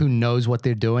filmmaker who knows what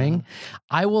they're doing,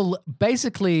 I will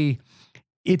basically,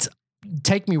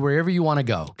 take me wherever you want to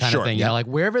go kind of thing. You know, like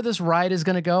wherever this ride is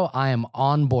going to go, I am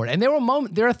on board. And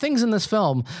there are things in this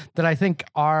film that I think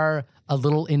are a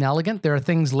little inelegant. There are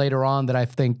things later on that I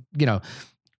think, you know,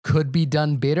 could be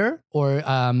done better or,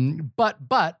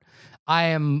 but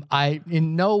I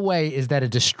in no way is that a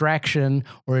distraction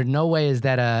or in no way is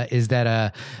that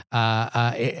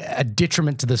a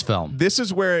detriment to this film. This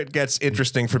is where it gets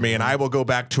interesting for me, and I will go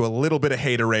back to a little bit of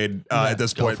haterade at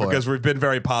this point because we've been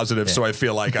very positive, so I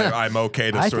feel like I'm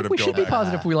okay to I sort think of we go should back. be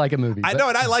positive if we like a movie. I know,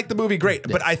 and I like the movie great,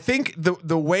 but I think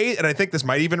the way, and I think this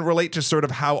might even relate to sort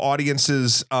of how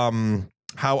audiences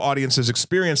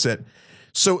experience it.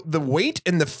 So the weight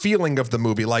and the feeling of the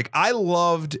movie, like I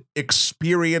loved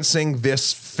experiencing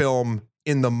this film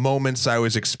in the moments I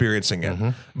was experiencing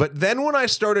it. But then when I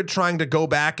started trying to go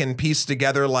back and piece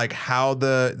together like how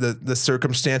the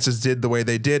circumstances did the way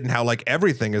they did and how like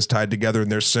everything is tied together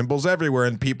and there's symbols everywhere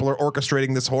and people are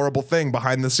orchestrating this horrible thing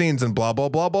behind the scenes and blah, blah,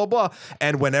 blah, blah, blah.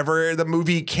 And whenever the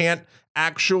movie can't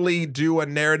actually do a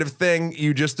narrative thing,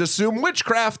 you just assume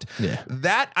witchcraft.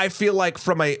 That I feel like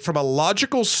from a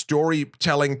logical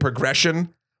storytelling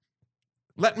progression,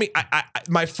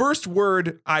 my first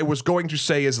word I was going to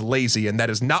say is lazy, and that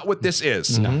is not what this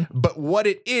is. But what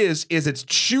it is it's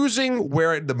choosing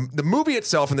where the movie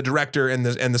itself and the director and the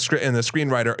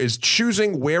screenwriter is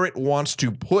choosing where it wants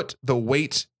to put the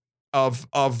weight of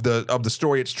the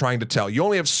story it's trying to tell. You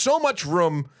only have so much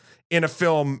room in a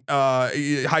film,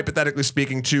 hypothetically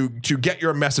speaking, to get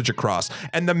your message across.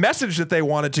 And the message that they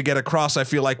wanted to get across, I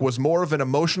feel like, was more of an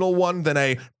emotional one than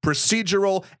a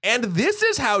procedural. And this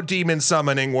is how demon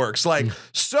summoning works. Like,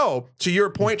 so to your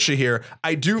point, Shahir,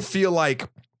 I do feel like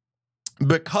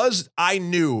because I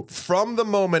knew from the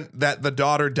moment that the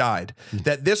daughter died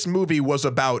that this movie was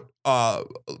about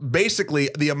basically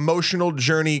the emotional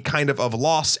journey kind of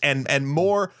loss and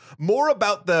more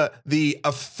about the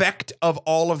effect of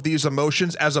all of these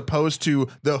emotions as opposed to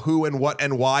the who and what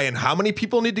and why and how many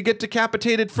people need to get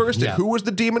decapitated first and who was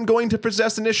the demon going to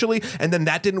possess initially and then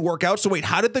that didn't work out. So wait,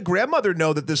 how did the grandmother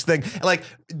know that this thing like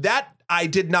that I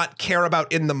did not care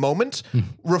about in the moment.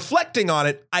 Reflecting on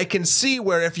it, I can see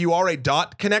where if you are a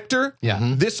dot connector,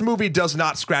 this movie does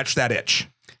not scratch that itch.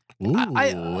 Ooh,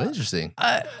 interesting.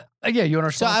 Yeah, you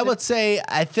understand? So I would say,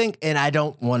 I think, and I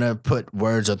don't want to put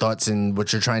words or thoughts in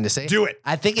what you're trying to say. Do it.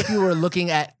 I think if you were looking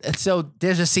at, so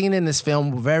there's a scene in this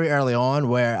film very early on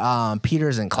where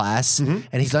Peter's in class and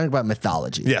he's learning about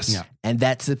mythology. Yes. Yeah. And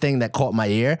that's the thing that caught my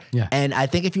ear. Yeah. And I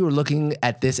think if you were looking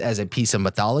at this as a piece of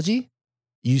mythology,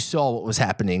 you saw what was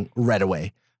happening right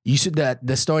away. You should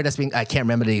the story that's being I can't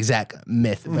remember the exact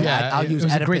myth, but I'll use it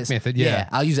was Oedipus. a Greek myth.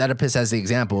 I'll use Oedipus as the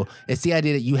example. It's the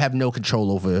idea that you have no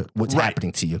control over what's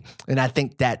happening to you, and I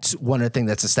think that's one of the things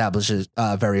that's established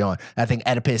very on. I think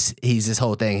Oedipus, he's this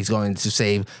whole thing. He's going to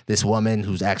save this woman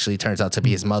who's actually turns out to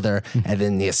be his mother, and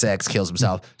then he has sex, kills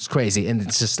himself. It's crazy, and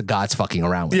it's just the gods fucking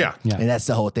around with him. And that's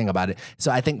the whole thing about it.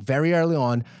 So I think very early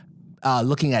on,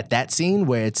 looking at that scene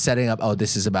where it's setting up, oh,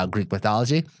 this is about Greek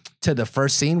mythology, to the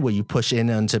first scene where you push in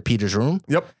into Peter's room.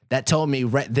 That told me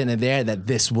right then and there that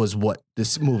this was what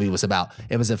this movie was about.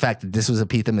 It was the fact that this was a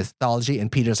piece of mythology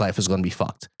and Peter's life was going to be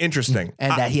fucked. Interesting.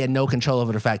 And that he had no control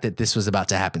over the fact that this was about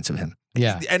to happen to him.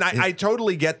 Yeah. And I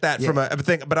totally get that from a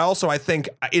thing, but also I think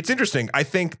it's interesting. I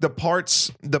think the parts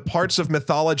of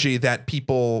mythology that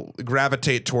people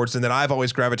gravitate towards and that I've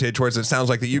always gravitated towards, and it sounds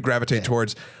like that you gravitate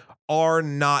towards, are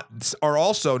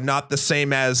also not the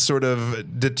same as sort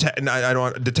of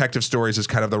detective stories is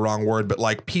kind of the wrong word, but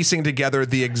like piecing together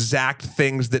the exact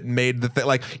things that made the thing.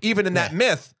 Like even in that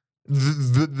myth,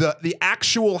 the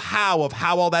actual how of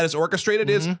how all that is orchestrated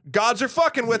is gods are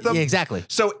fucking with them. Yeah, exactly.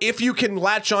 So if you can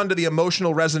latch onto the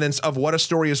emotional resonance of what a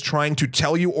story is trying to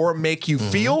tell you or make you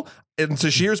feel, and to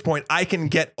Shahir's point, I can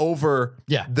get over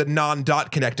the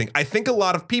non-dot connecting. I think a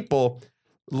lot of people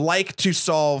like to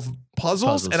solve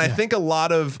puzzles and I think a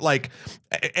lot of like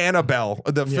Annabelle,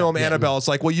 the film Annabelle, it's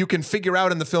like, well, you can figure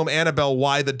out in the film Annabelle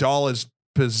why the doll is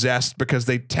possessed because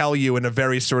they tell you in a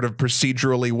very sort of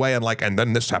procedurally way and like, and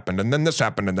then this happened and then this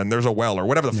happened and then there's a well or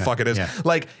whatever the fuck it is.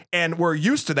 Like, and we're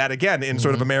used to that again in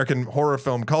sort of American horror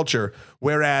film culture,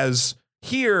 whereas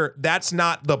here, that's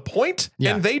not the point,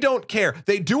 and they don't care.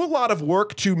 They do a lot of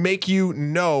work to make you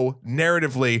know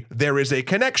narratively there is a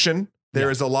connection. There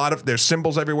is there's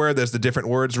symbols everywhere. There's the different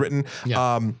words written.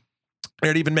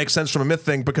 It even makes sense from a myth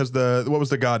thing because what was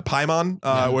the god Paimon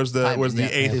was the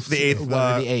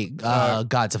eighth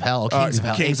gods of hell,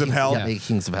 kings of hell.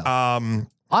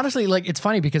 Honestly, like it's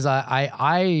funny because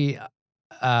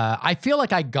I feel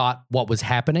like I got what was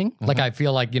happening. Like I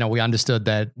feel like we understood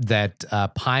that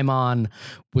Paimon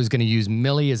was going to use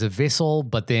Millie as a vessel,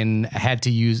 but then had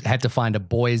to find a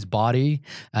boy's body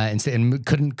instead, and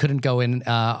couldn't go in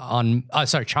on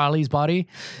Charlie's body,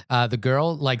 the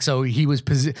girl. Like so, he was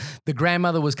the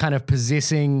grandmother was kind of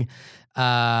possessing.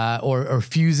 Or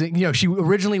fusing. She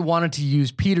originally wanted to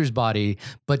use Peter's body,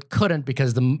 but couldn't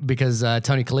because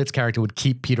Toni Collette's character would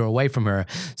keep Peter away from her.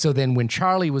 So then, when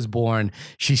Charlie was born,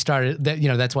 she started.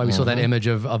 That's why we saw that image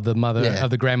of the mother of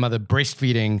the grandmother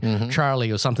breastfeeding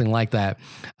Charlie or something like that.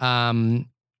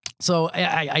 So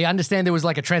I understand there was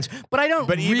like a but I don't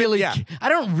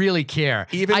really care.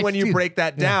 Even when you break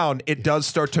that down, it does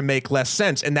start to make less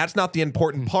sense. And that's not the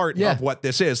important part of what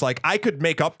this is. Like I could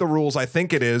make up the rules I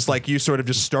think it is, like you sort of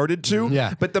just started to.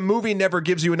 Yeah. But the movie never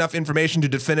gives you enough information to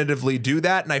definitively do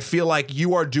that. And I feel like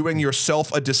you are doing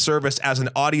yourself a disservice as an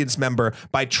audience member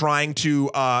by trying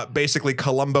to basically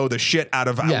Columbo the shit out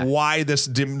of why this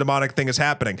demonic thing is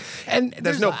happening. And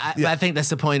I think that's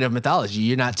the point of mythology.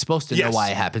 You're not supposed to know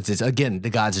why it happens. It's, again, the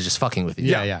gods are just fucking with you.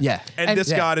 Yeah. And this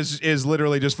god is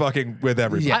literally just fucking with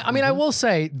everybody. Yeah. I mean, I will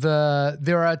say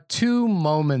there are two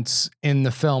moments in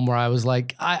the film where I was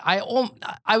like, I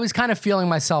was kind of feeling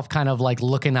myself kind of like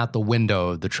looking out the window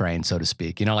of the train, so to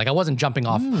speak. Like I wasn't jumping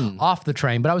off the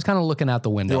train, but I was kind of looking out the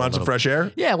window. You want some fresh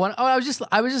air? Yeah. I was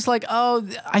just like,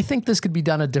 I think this could be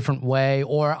done a different way,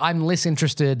 or I'm less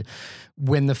interested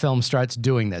when the film starts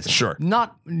doing this. Sure.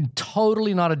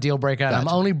 Totally not a deal breaker. Gotcha. I'm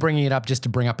only bringing it up just to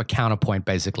bring up a counterpoint,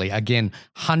 basically. Again,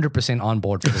 100% on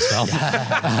board for this film.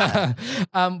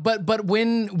 But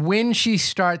when she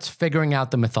starts figuring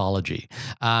out the mythology,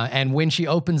 and when she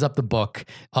opens up the book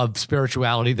of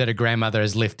spirituality that her grandmother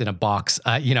has left in a box,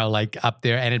 like up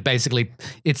there, and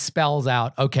it spells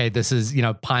out, okay, this is,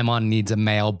 Paimon needs a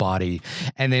male body.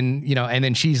 And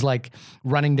then she's like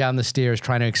running down the stairs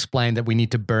trying to explain that we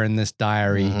need to burn this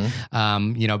diary,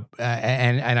 and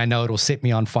I know it'll set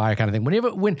me on fire, kind of thing.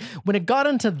 When it got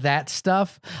into that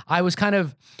stuff, I was kind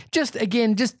of just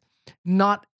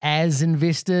not as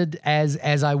invested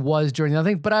as I was during the other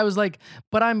thing. But I was like,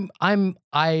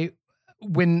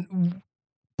 when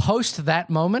post that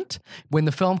moment, when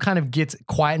the film kind of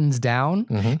quietens down,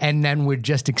 and then we're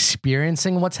just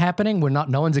experiencing what's happening.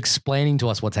 No one's explaining to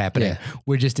us what's happening. Yeah.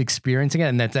 We're just experiencing it,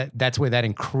 and that's where that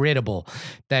incredible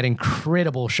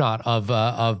shot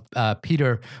of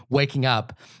Peter waking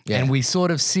up, and we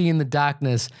sort of see in the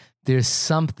darkness. There's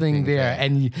something there,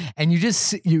 and you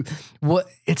just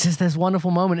it's just this wonderful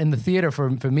moment in the theater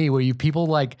for me where people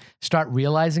like start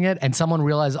realizing it, and someone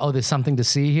realizes, oh, there's something to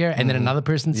see here, and then another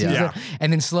person sees it,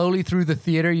 and then slowly through the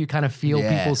theater you kind of feel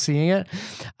people seeing it.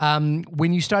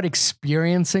 When you start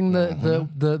experiencing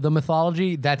the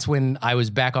mythology, that's when I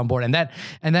was back on board, and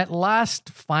that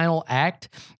last final act,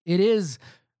 it is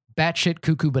batshit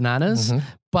cuckoo bananas,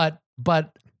 but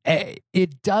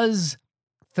it does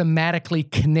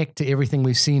thematically connect to everything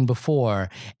we've seen before,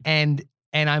 and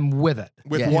I'm with it.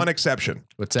 With one exception.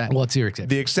 What's that? What's your exception?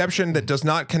 The exception that does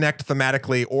not connect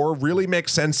thematically or really make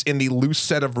sense in the loose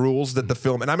set of rules that the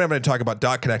film, and I'm not going to talk about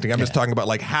dot connecting, I'm just talking about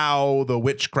like how the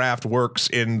witchcraft works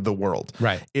in the world.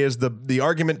 Right. Is the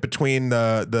argument between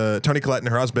the Toni Collette and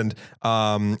her husband,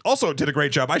 also did a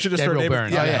great job. I should just Gabriel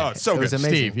start naming. Byrne. Oh, so it good. was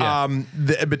amazing.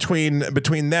 Steve,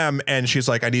 between them, and she's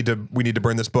like, we need to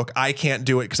burn this book. I can't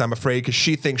do it because I'm afraid, because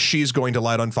she thinks she's going to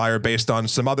light on fire based on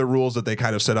some other rules that they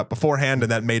kind of set up beforehand,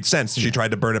 and that made sense. She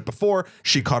tried to burn it before,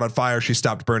 she caught on fire, she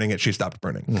stopped burning it, she stopped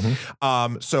burning.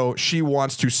 So she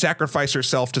wants to sacrifice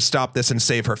herself to stop this and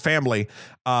save her family,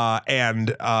 and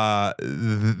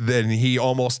then he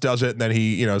almost does it, and then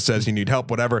he says you need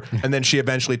help, whatever, and then she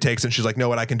eventually takes it, and she's like, no,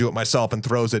 what, I can do it myself, and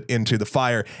throws it into the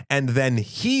fire, and then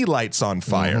he lights on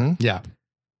fire.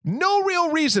 No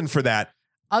real reason for that,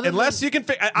 unless you can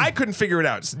I couldn't figure it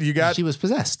out. She was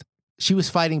possessed. She was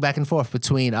fighting back and forth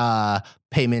between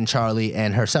Payman, Charlie,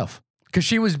 and herself. Because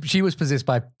she was possessed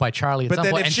by Charlie at some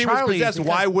point. But then if she was possessed,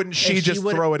 why wouldn't she just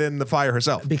throw it in the fire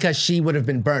herself? Because she would have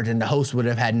been burnt, and the host would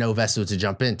have had no vessel to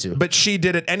jump into. But she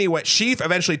did it anyway. She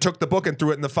eventually took the book and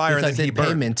threw it in the fire, and then he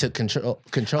burned. Payman took control.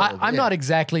 I'm not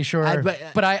exactly sure,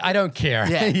 but I don't care.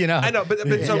 Yeah. I know, but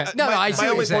so my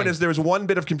only point is there was one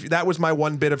bit of that was my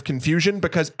one bit of confusion,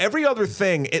 because every other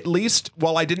thing, at least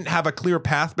while I didn't have a clear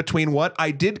path between what,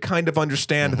 I did kind of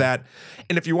understand that.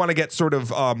 And if you want to get sort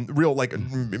of real, like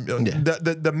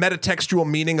the metatextual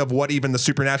meaning of what even the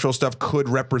supernatural stuff could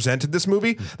represent in this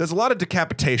movie, there's a lot of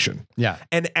decapitation. Yeah.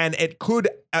 And it could,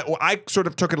 I sort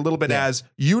of took it a little bit as,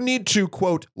 you need to,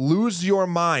 quote, lose your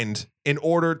mind in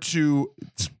order to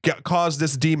cause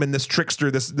this demon, this trickster,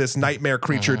 this nightmare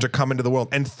creature to come into the world.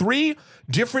 And 3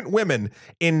 different women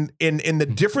in the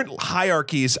different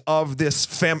hierarchies of this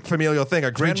familial thing,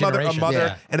 a grandmother, a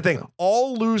mother, and a thing,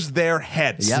 all lose their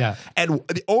heads. Yep. Yeah. And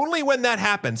only when that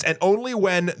happens, and only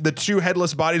when the 2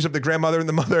 headless bodies of the grandmother and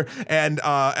the mother and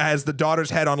has the daughter's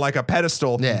head on like a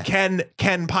pedestal, can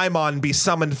Paimon be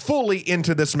summoned fully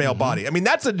into this male body. I mean,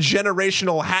 that's a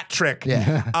generational hat trick.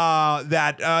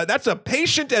 That's a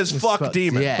patient as fuck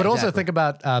demon. But also think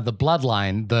about the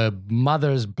bloodline. The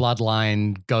mother's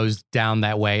bloodline goes down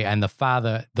that way, and the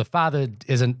father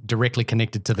isn't directly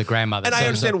connected to the grandmother. And I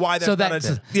understand why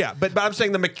that's but I'm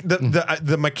saying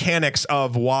the mechanics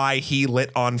of why he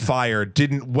lit on fire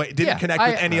didn't connect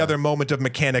with any other moment of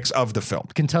mechanics of the film.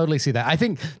 Can totally see that. I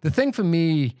think the thing for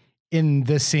me in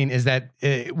this scene is that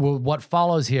what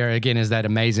follows here again is that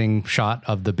amazing shot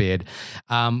of the bed,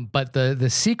 but the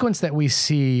sequence that we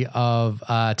see of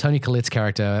Toni Collette's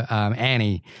character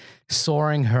Annie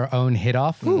sawing her own head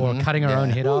off or cutting her own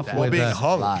head off with being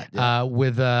hung.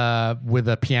 With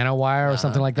a piano wire or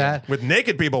something like that, with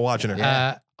naked people watching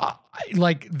her.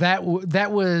 Like that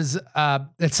was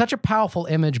it's such a powerful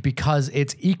image because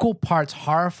it's equal parts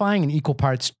horrifying and equal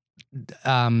parts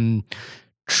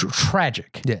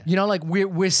tragic. You know, like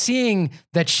we're seeing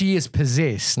that she is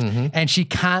possessed and she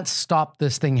can't stop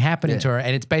this thing happening to her,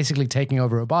 and it's basically taking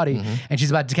over her body and she's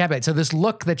about to decapitate. So this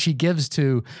look that she gives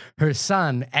to her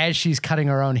son as she's cutting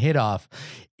her own head off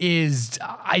is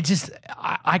I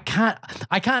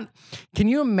can't. Can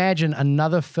you imagine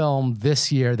another film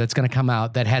this year that's going to come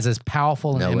out that has as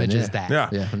powerful an image as that?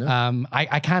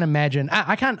 I can't imagine.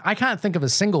 I can't think of a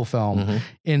single film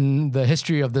in the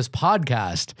history of this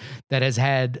podcast that has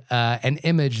had an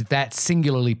image that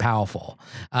singularly powerful.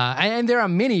 And there are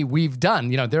many we've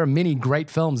done. You know, there are many great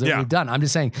films that we've done. I'm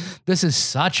just saying this is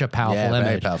such a powerful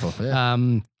image. Very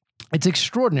powerful. It's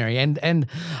extraordinary, and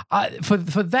for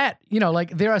that, you know,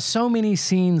 like there are so many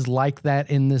scenes like that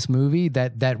in this movie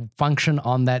that function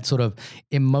on that sort of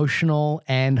emotional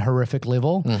and horrific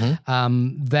level.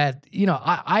 That you know,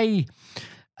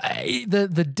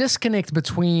 the disconnect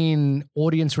between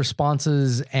audience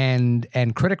responses and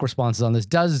critic responses on this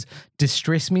does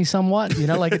distress me somewhat. You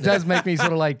know, like it does make me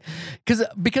sort of like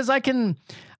because I can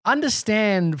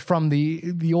understand from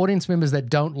the audience members that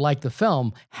don't like the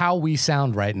film how we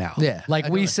sound right now. Like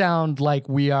we sound like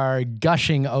we are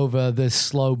gushing over this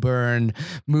slow burn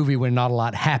movie where not a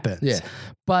lot happens.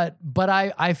 But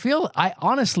I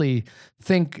honestly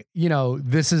think, you know,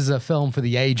 this is a film for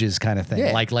the ages kind of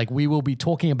thing. Like we will be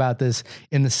talking about this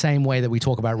in the same way that we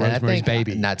talk about Rosemary's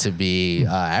Baby. Not to be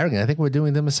arrogant, I think we're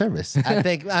doing them a service. I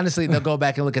think honestly they'll go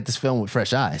back and look at this film with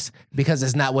fresh eyes because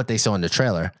it's not what they saw in the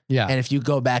trailer. And if you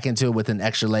go back into it with an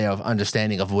extra layer of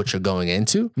understanding of what you're going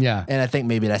into. And I think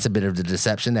maybe that's a bit of the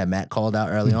deception that Matt called out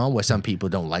early on, where some people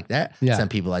don't like that. Some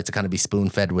people like to kind of be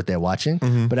spoon-fed what they're watching.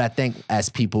 But I think as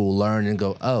people learn and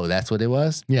go, oh, that's what it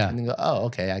was. And then go, oh,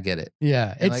 okay, I get it.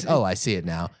 And like, oh, I see it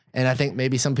now. And I think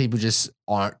maybe some people just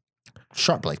aren't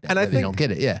sharp like that. And I think they don't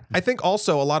get it. I think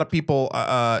also a lot of people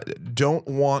don't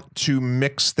want to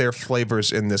mix their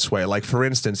flavors in this way. Like for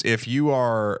instance, if you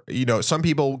are, you know, some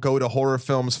people go to horror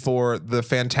films for the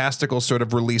fantastical sort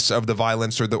of release of the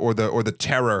violence or the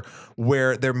terror,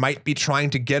 where there might be trying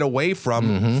to get away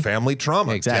from family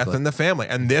trauma, death in the family.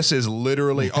 And this is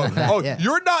literally,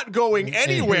 you're not going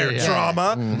anywhere,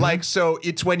 trauma. Like, so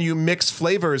it's when you mix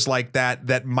flavors like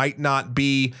that might not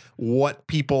be what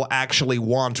people actually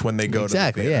want when they go to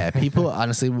the theater. People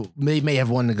honestly, they may have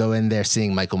wanted to go in there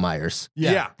seeing Michael Myers.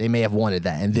 They may have wanted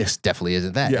that, and this definitely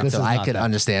isn't that. So I could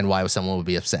understand why someone would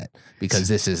be upset because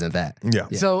this isn't that.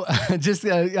 So just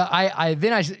again,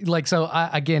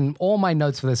 all my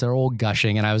notes for this are all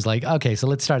gushing, and I was like, okay, so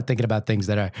let's start thinking about things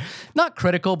that are not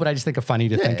critical, but I just think are funny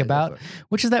to think about.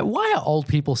 Which is that why are old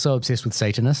people so obsessed with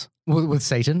Satanists? With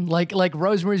Satan, like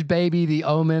Rosemary's Baby, The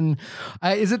Omen,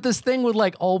 is it this thing with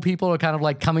like old people are kind of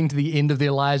like coming to the end of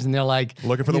their lives and they're like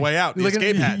looking for the way out,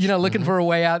 escape hatch. You know, looking for a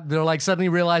way out. They're like suddenly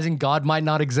realizing God might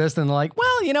not exist, and they're like,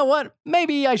 well, you know what?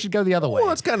 Maybe I should go the other way.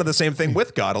 Well, it's kind of the same thing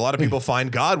with God. A lot of people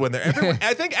find God when they're.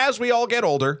 I think as we all get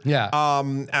older,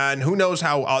 and who knows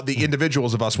how the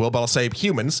individuals of us will, but I'll say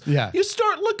humans. You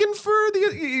start looking for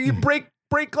you break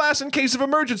break glass in case of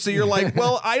emergency. You're like,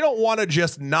 well, I don't want to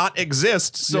just not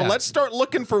exist. So let's start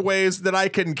looking for ways that I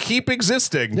can keep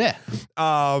existing. Yeah.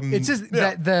 It's just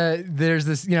that there's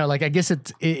this, like I guess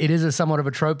it is a somewhat of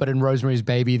a trope, but in Rosemary's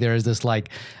Baby there is this like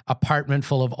apartment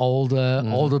full of older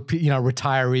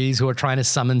retirees who are trying to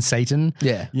summon Satan.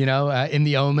 Yeah. In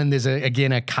The Omen there's a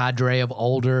cadre of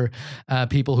older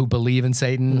people who believe in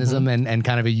Satanism and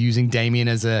kind of are using Damien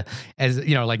as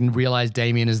realize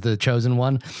Damien is the chosen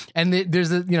one. And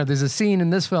there's a scene in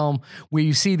this film where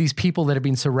you see these people that have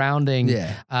been surrounding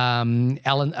Ellen,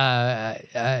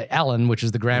 which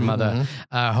is the grandmother,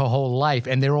 her whole life,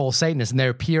 and they're all Satanists, and they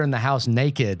appear in the house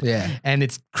naked. Yeah. And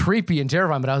it's creepy and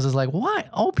terrifying, but I was just like, why?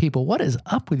 Oh, people, what is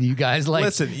up with you guys? Like,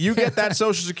 listen, you get that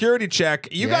Social Security check.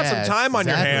 You got some time on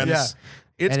your hands. Yeah.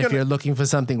 If you're looking for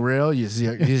something real, these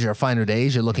are your final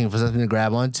days. You're looking for something to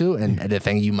grab onto, and the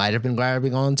thing you might have been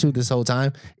grabbing onto this whole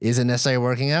time isn't necessarily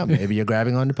working out. Maybe you're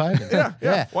grabbing onto pipe.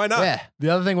 Yeah. Why not? Yeah. The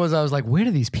other thing was I was like, where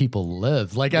do these people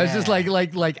live? Like I was just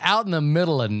like out in the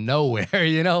middle of nowhere,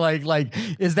 like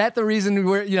is that the reason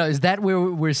is that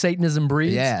where Satanism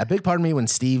breeds? Yeah. A big part of me when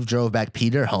Steve drove back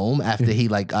Peter home after he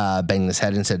banged his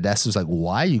head and said death was like,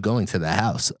 why are you going to the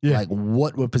house? Yeah. Like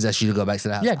what would possess you to go back to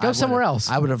the house? Yeah, go somewhere else.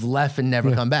 I would have left and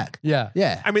never come back.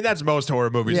 Yeah. I mean, that's most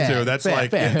horror movies too. That's fair.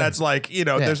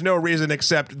 There's no reason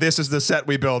except this is the set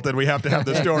we built and we have to have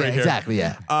the story here. Exactly.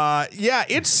 Yeah.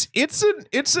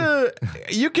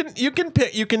 You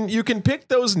can pick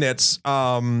those nits.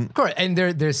 Of course, and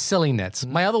they're silly nits.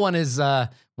 My other one is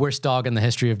worst dog in the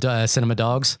history of cinema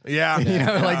dogs. Yeah.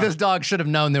 Like this dog should have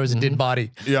known there was a dead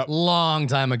body long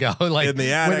time ago. Like in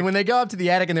the attic. When they go up to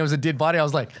the attic and there was a dead body, I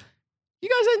was like, you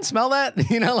guys didn't smell that?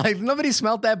 Like nobody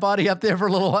smelled that body up there for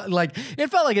a little while. Like it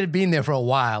felt like it had been there for a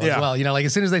while as well. Like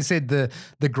as soon as they said the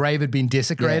grave had been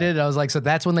desecrated, I was like, so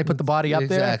that's when they put the body up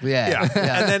there? Exactly, yeah.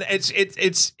 And then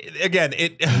it's again,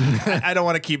 I don't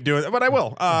want to keep doing it, but I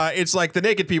will. It's like the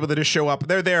naked people that just show up,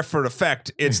 they're there for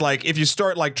effect. It's like if you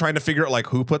start like trying to figure out like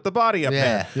who put the body up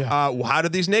there. How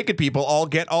did these naked people all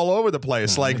get all over the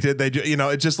place? Like did they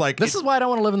it's just like this is why I don't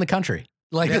want to live in the country.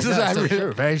 Like this is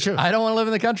true, very true. I don't want to live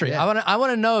in the country. Yeah. I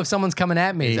want to know if someone's coming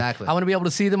at me. Exactly. I want to be able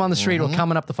to see them on the street or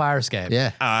coming up the fire escape.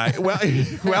 Yeah.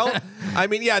 Well, I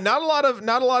mean, not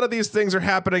a lot of these things are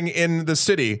happening in the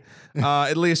city,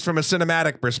 at least from a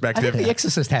cinematic I perspective. think The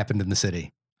Exorcist happened in the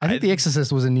city. I think The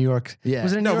Exorcist was in New York. Yeah.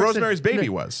 Was it in New York Rosemary's Baby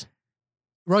was.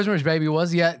 Rosemary's Baby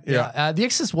was, The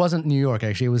Exorcist wasn't New York,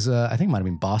 actually. It was, I think it might have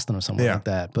been Boston or something like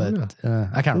that, but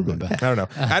I can't remember. I don't know.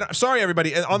 Sorry,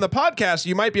 everybody. On the podcast,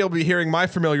 you might be able to be hearing my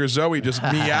familiar Zoe just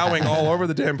meowing all over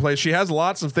the damn place. She has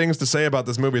lots of things to say about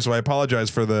this movie, so I apologize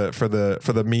for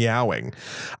the meowing.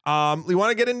 We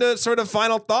want to get into sort of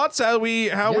final thoughts how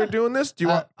we're doing this. Do you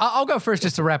want? I'll go first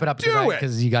just to wrap it up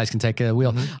because you guys can take a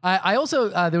wheel. I also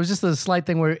there was just a slight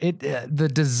thing where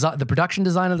the production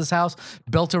design of this house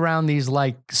built around these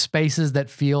like spaces that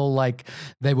feel like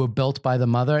they were built by the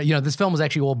mother. This film was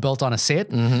actually all built on a set.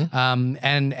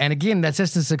 And again, that's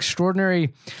just this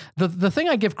extraordinary. The thing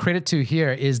I give credit to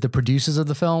here is the producers of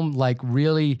the film, like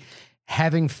really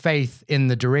having faith in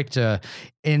the director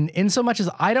in so much as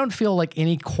I don't feel like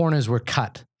any corners were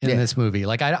cut in this movie.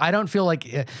 Like I don't feel like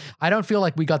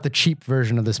we got the cheap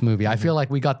version of this movie. I feel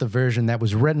like we got the version that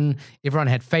was written. Everyone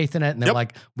had faith in it, and they're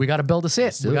like, we got to build a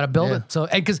set. We got to build it. So,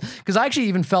 because I actually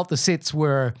even felt the sets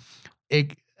were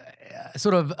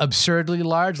sort of absurdly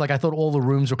large. Like I thought all the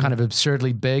rooms were kind of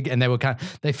absurdly big, and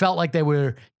they felt like they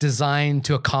were designed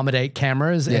to accommodate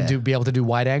cameras and to be able to do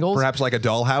wide angles. Perhaps like a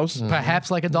dollhouse. Perhaps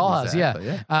like a dollhouse.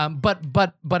 Exactly,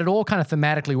 but it all kind of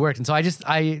thematically worked. And so I just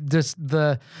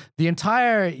the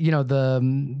entire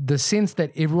the sense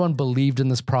that everyone believed in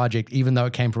this project, even though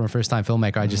it came from a first time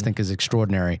filmmaker, I just think is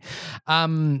extraordinary.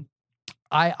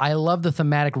 I love the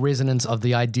thematic resonance of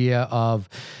the idea of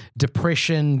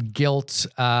depression, guilt,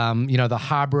 the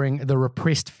harboring, the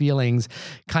repressed feelings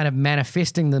kind of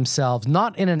manifesting themselves,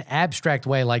 not in an abstract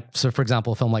way, like, so for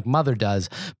example, a film like Mother does,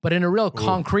 but in a real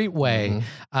concrete way,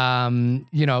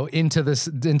 into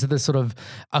this sort of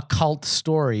occult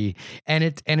story. And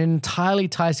it entirely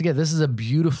ties together. This is a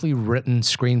beautifully written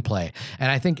screenplay.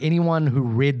 And I think anyone who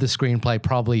read the screenplay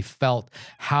probably felt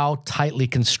how tightly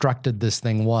constructed this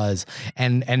thing was.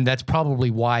 And that's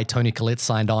probably why Toni Collette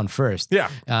signed on first.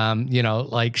 Yeah.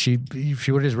 Like she would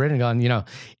have just written and gone,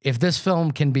 if this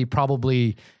film can be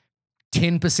probably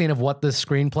 10% of what the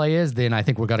screenplay is, then I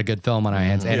think we've got a good film on our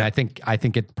hands. And I think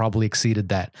it probably exceeded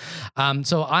that.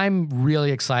 So I'm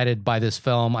really excited by this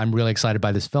film. I'm really excited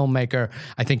by this filmmaker.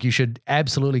 I think you should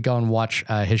absolutely go and watch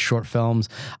his short films.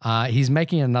 He's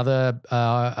making another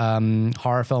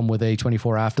horror film with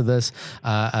A24 after this.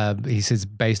 He says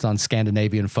based on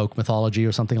Scandinavian folk mythology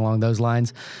or something along those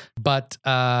lines. But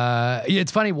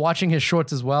it's funny watching his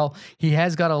shorts as well. He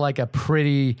has got a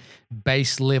pretty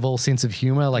base level sense of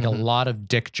humor, like a lot of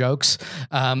dick jokes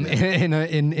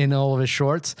in all of his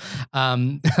shorts.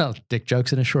 Dick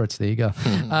jokes in his shorts. There you go.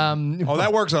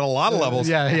 That works on a lot of levels.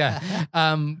 Yeah.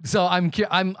 So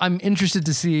I'm interested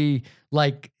to see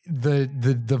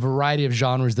the variety of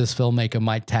genres this filmmaker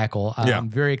might tackle. I'm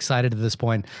very excited at this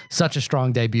point. Such a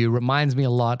strong debut. Reminds me a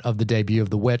lot of the debut of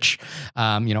The Witch,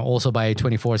 also by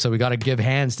A24. So we got to give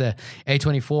hands to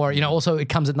A24. Also it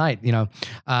comes at night, we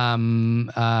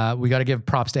got to give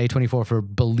props to A24 for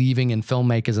believing in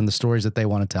filmmakers and the stories that they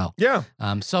want to tell. Yeah.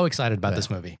 I'm so excited about this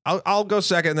movie. I'll go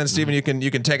second, and then Steven,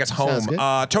 you can take us home.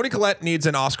 Toni Collette needs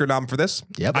an Oscar nom for this.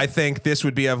 Yep. I think this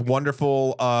would be a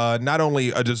wonderful, not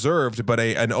only a deserved, but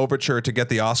an overture to get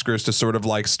the Oscars to sort of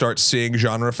start seeing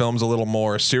genre films a little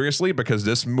more seriously, because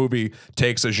this movie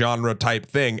takes a genre type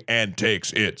thing and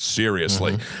takes it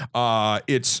seriously.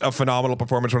 It's a phenomenal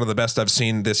performance, one of the best I've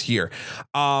seen this year.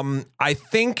 I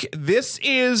think this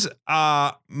is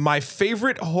my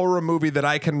favorite horror movie that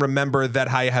I can remember that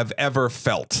I have ever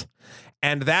felt.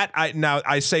 And that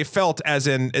I say felt as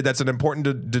in that's an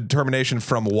important determination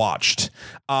from watched.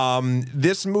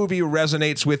 This movie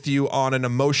resonates with you on an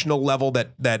emotional level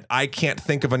that I can't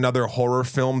think of another horror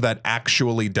film that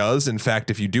actually does. In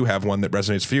fact, if you do have one that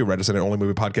resonates for you, write us at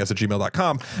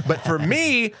onlymoviepodcast@gmail.com. But for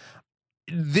me,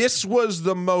 this was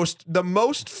the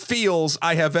most feels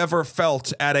I have ever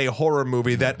felt at a horror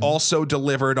movie that also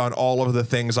delivered on all of the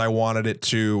things I wanted it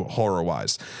to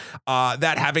horror-wise.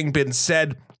 That having been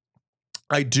said,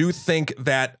 I do think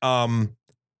that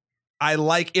I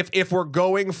like if we're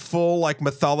going full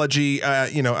mythology,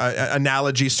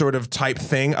 analogy sort of type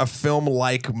thing, a film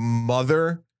like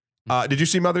Mother. Did you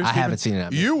see Mother? I haven't seen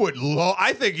it. You would love.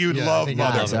 I think you'd love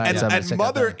Mother. And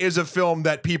Mother is a film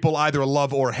that people either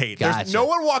love or hate. Gotcha. No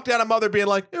one walked out of Mother being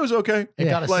like, it was okay. It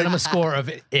got a cinema score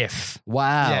of If.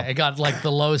 Wow. Yeah, it got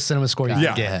the lowest cinema score you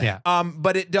can get. Yeah.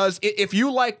 But it does. If you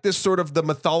like this sort of the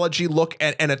mythology look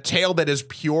and a tale that is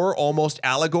pure, almost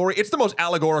allegory, it's the most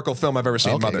allegorical film I've ever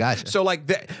seen. Mother. Gotcha. So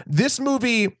this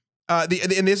movie. And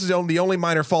this is the only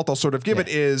minor fault I'll sort of give it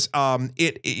is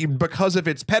it because of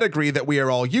its pedigree that we are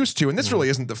all used to, and this really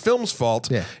isn't the film's fault.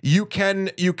 Yeah. You can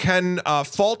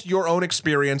fault your own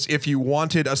experience if you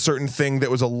wanted a certain thing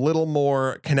that was a little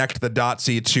more connect the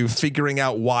dotsy to figuring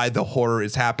out why the horror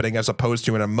is happening as opposed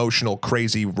to an emotional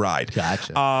crazy ride.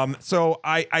 Gotcha. So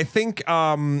I think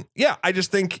I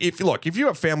just think if you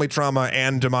have family trauma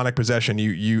and demonic possession,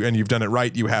 you've done it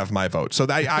right, you have my vote. So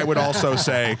I would also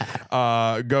say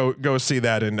go see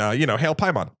that and hail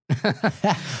Paimon.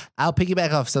 I'll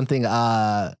piggyback off something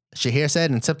Shahir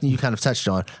said and something you kind of touched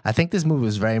on. I think this movie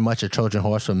was very much a Trojan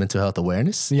horse for mental health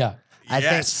awareness. Yeah. I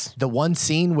think the one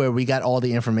scene where we got all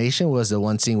the information was the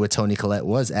one scene where Toni Collette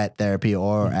was at therapy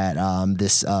or at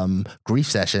this grief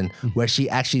session where she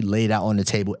actually laid out on the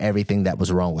table everything that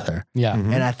was wrong with her. Yeah.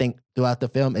 And I think throughout the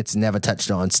film, it's never touched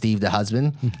on. Steve, the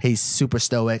husband, he's super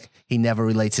stoic. He never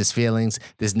relates his feelings.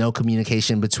 There's no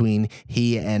communication between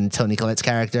he and Toni Collette's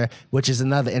character, which is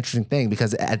another interesting thing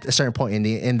because at a certain point in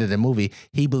the end of the movie,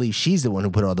 he believes she's the one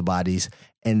who put all the bodies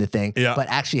in the thing. Yeah. But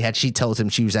actually, had she told him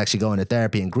she was actually going to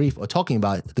therapy and grief or talking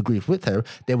about the grief with her,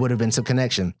 there would have been some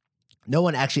connection. No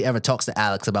one actually ever talks to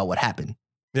Alex about what happened.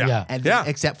 Yeah. And then,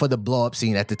 except for the blow up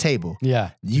scene at the table.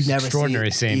 Yeah. You never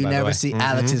extraordinary see, scene. You by the never way. see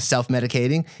Alex is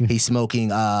self-medicating. He's smoking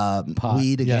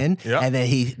weed again. Yeah. And then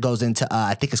he goes into,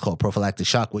 I think it's called prophylactic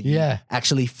shock, where you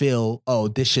actually feel, oh,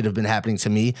 this should have been happening to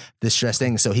me, this stress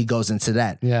thing. So he goes into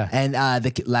that. Yeah. And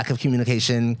the lack of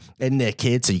communication in their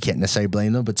kids, so you can't necessarily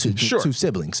blame them, but two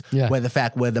siblings. Yeah.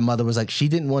 Where the mother was like, she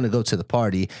didn't want to go to the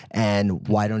party. And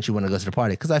why don't you want to go to the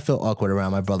party? Because I feel awkward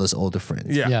around my brother's older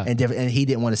friends. Yeah. And he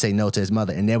didn't want to say no to his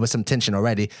mother. And there was some tension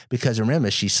already because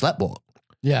remember, she sleepwalked.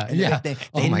 Yeah. Yeah.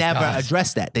 They never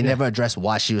addressed that. They never addressed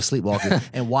why she was sleepwalking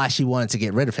and why she wanted to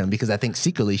get rid of him, because I think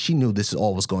secretly she knew this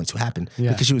all was going to happen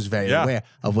because she was very aware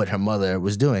of what her mother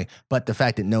was doing. But the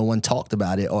fact that no one talked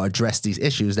about it or addressed these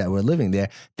issues that were living there,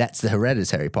 that's the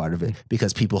hereditary part of it,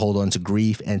 because people hold on to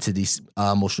grief and to these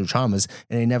emotional traumas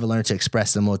and they never learn to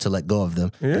express them or to let go of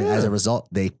them. And as a result,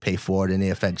 they pay for it and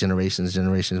they affect generations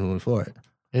moving forward.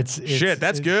 It's shit.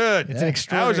 That's good. It's an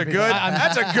extraordinary.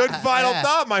 That's a good final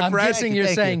thought, my I'm friend. guessing you're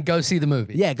saying go see the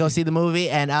movie. Yeah, go see the movie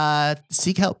and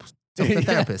seek help. Tell the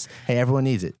therapist. Hey, everyone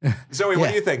needs it. Zoe, what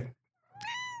do you think?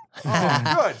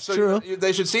 Oh, good. So True.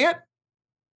 they should see it?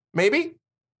 Maybe?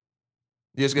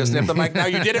 You're just gonna sniff the mic now.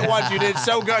 You did it once. You did it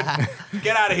so good.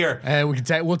 Get out of here.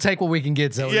 We'll take what we can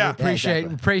get. So Yeah.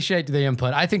 appreciate the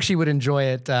input. I think she would enjoy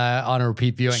it on a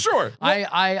repeat viewing. Sure.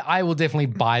 I will definitely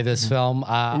buy this film.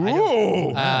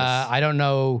 I don't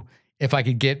know if I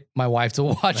could get my wife to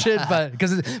watch it,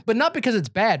 but not because it's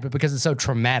bad, but because it's so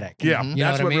traumatic. Yeah, you know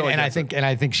that's what I mean. really And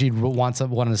I think she'd want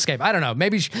an escape. I don't know.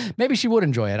 Maybe she would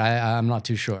enjoy it. I'm not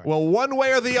too sure. Well, one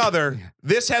way or the other,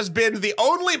 this has been the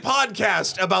only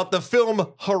podcast about the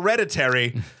film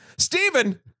Hereditary.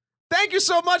 Stephen, thank you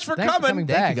so much for Thanks for coming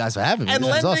back. Thank you guys for having me. and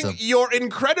This is lending awesome. your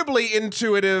incredibly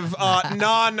intuitive,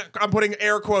 I'm putting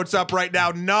air quotes up right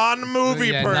now, non-movie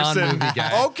Yeah, person. non-movie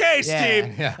guy. Okay,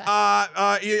 Steve.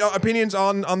 Opinions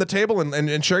on the table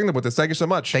and sharing them with us. Thank you so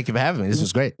much. Thank you for having me. This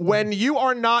was great. When you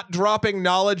are not dropping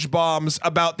knowledge bombs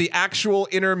about the actual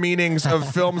inner meanings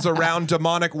of films around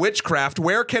demonic witchcraft,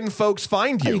 where can folks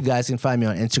find You you? guys can find me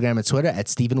on Instagram and Twitter at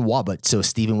Stephen Wobbert. So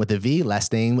Stephen with a V,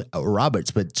 last name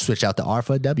Roberts, but switch out the R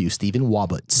for a W. Stephen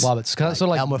Wobberts. Wobberts, sort of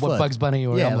like Elmer what Fudd. Bugs Bunny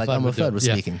or yeah, Elmer like Fudd Elmer would do. Fudd was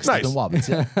Yeah. speaking. Nice. Stephen Wobberts.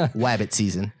 Yeah. Wabbit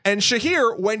season. And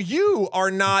Shahir, when you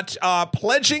are not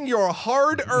pledging your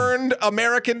hard-earned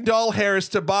American doll hairs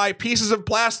to buy pieces of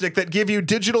plastic that give you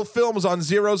digital films on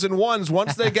zeros and ones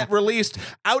once they get released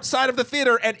outside of the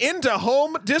theater and into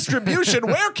home distribution,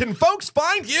 where can folks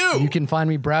find you? You can find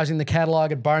me browsing the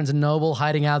catalog at Barnes & Noble,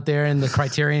 hiding out there in the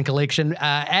Criterion Collection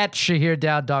at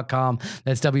shahirdaud.com.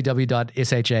 That's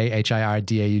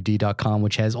www.shahirdaud.com,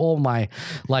 which has all my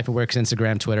Life and Works,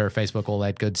 Instagram, Twitter, Facebook, all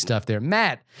that good stuff there.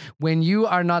 Matt, when you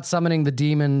are not summoning the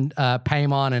demon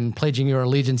Paimon and pledging your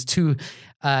allegiance to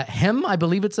him, I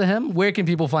believe it's a him, where can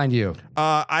people find you?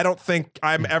 I don't think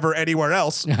I'm ever anywhere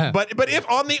else. But if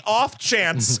on the off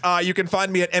chance, you can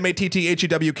find me at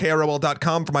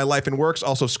matthewkrol.com for my life and works.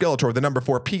 Also Skeletor, the number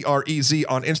 4 PREZ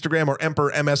on Instagram, or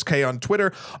Emperor MSK on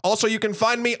Twitter. Also, you can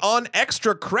find me on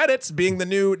Extra Credits, being the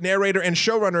new narrator and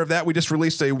showrunner of that. We just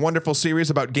released a wonderful series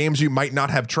about games you might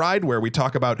not have tried, where we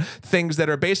talk about things that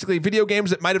are basically video games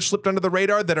that might have slipped under the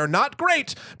radar, that are not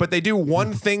great, but they do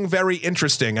one thing very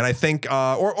interesting. And I think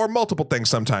or multiple things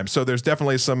sometimes. So there's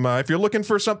definitely some, if you're looking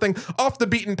for something off the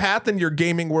beaten path in your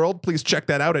gaming world, please check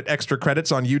that out at Extra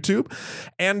Credits on YouTube.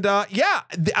 And I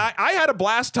had a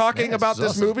blast talking about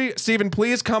this awesome. movie. Stephen,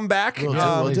 please come back.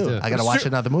 We'll please do. do. I gotta watch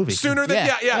another movie Sooner than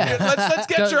Let's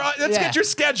get your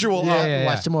schedule.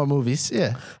 Watch some more movies.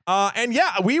 Yeah. And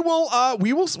you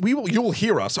will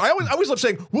hear us. I always love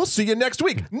saying we'll see you next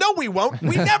week. No, we won't.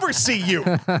 We never see you.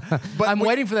 But I'm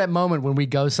waiting for that moment when we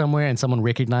go somewhere and someone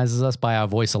recognizes us by our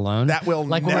voice alone. That will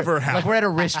never happen. Like we're at a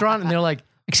restaurant and they're like,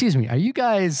 "Excuse me, are you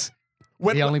guys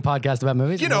the only podcast about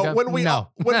movies?" You And know, we go,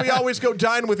 when we always go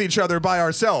dine with each other by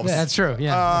ourselves. Yeah, that's true.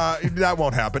 Yeah. That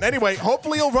won't happen. Anyway,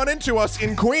 hopefully you'll run into us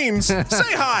in Queens. Say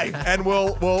hi, and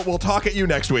we'll talk at you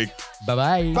next week.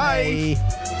 Bye-bye. Bye.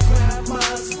 Bye.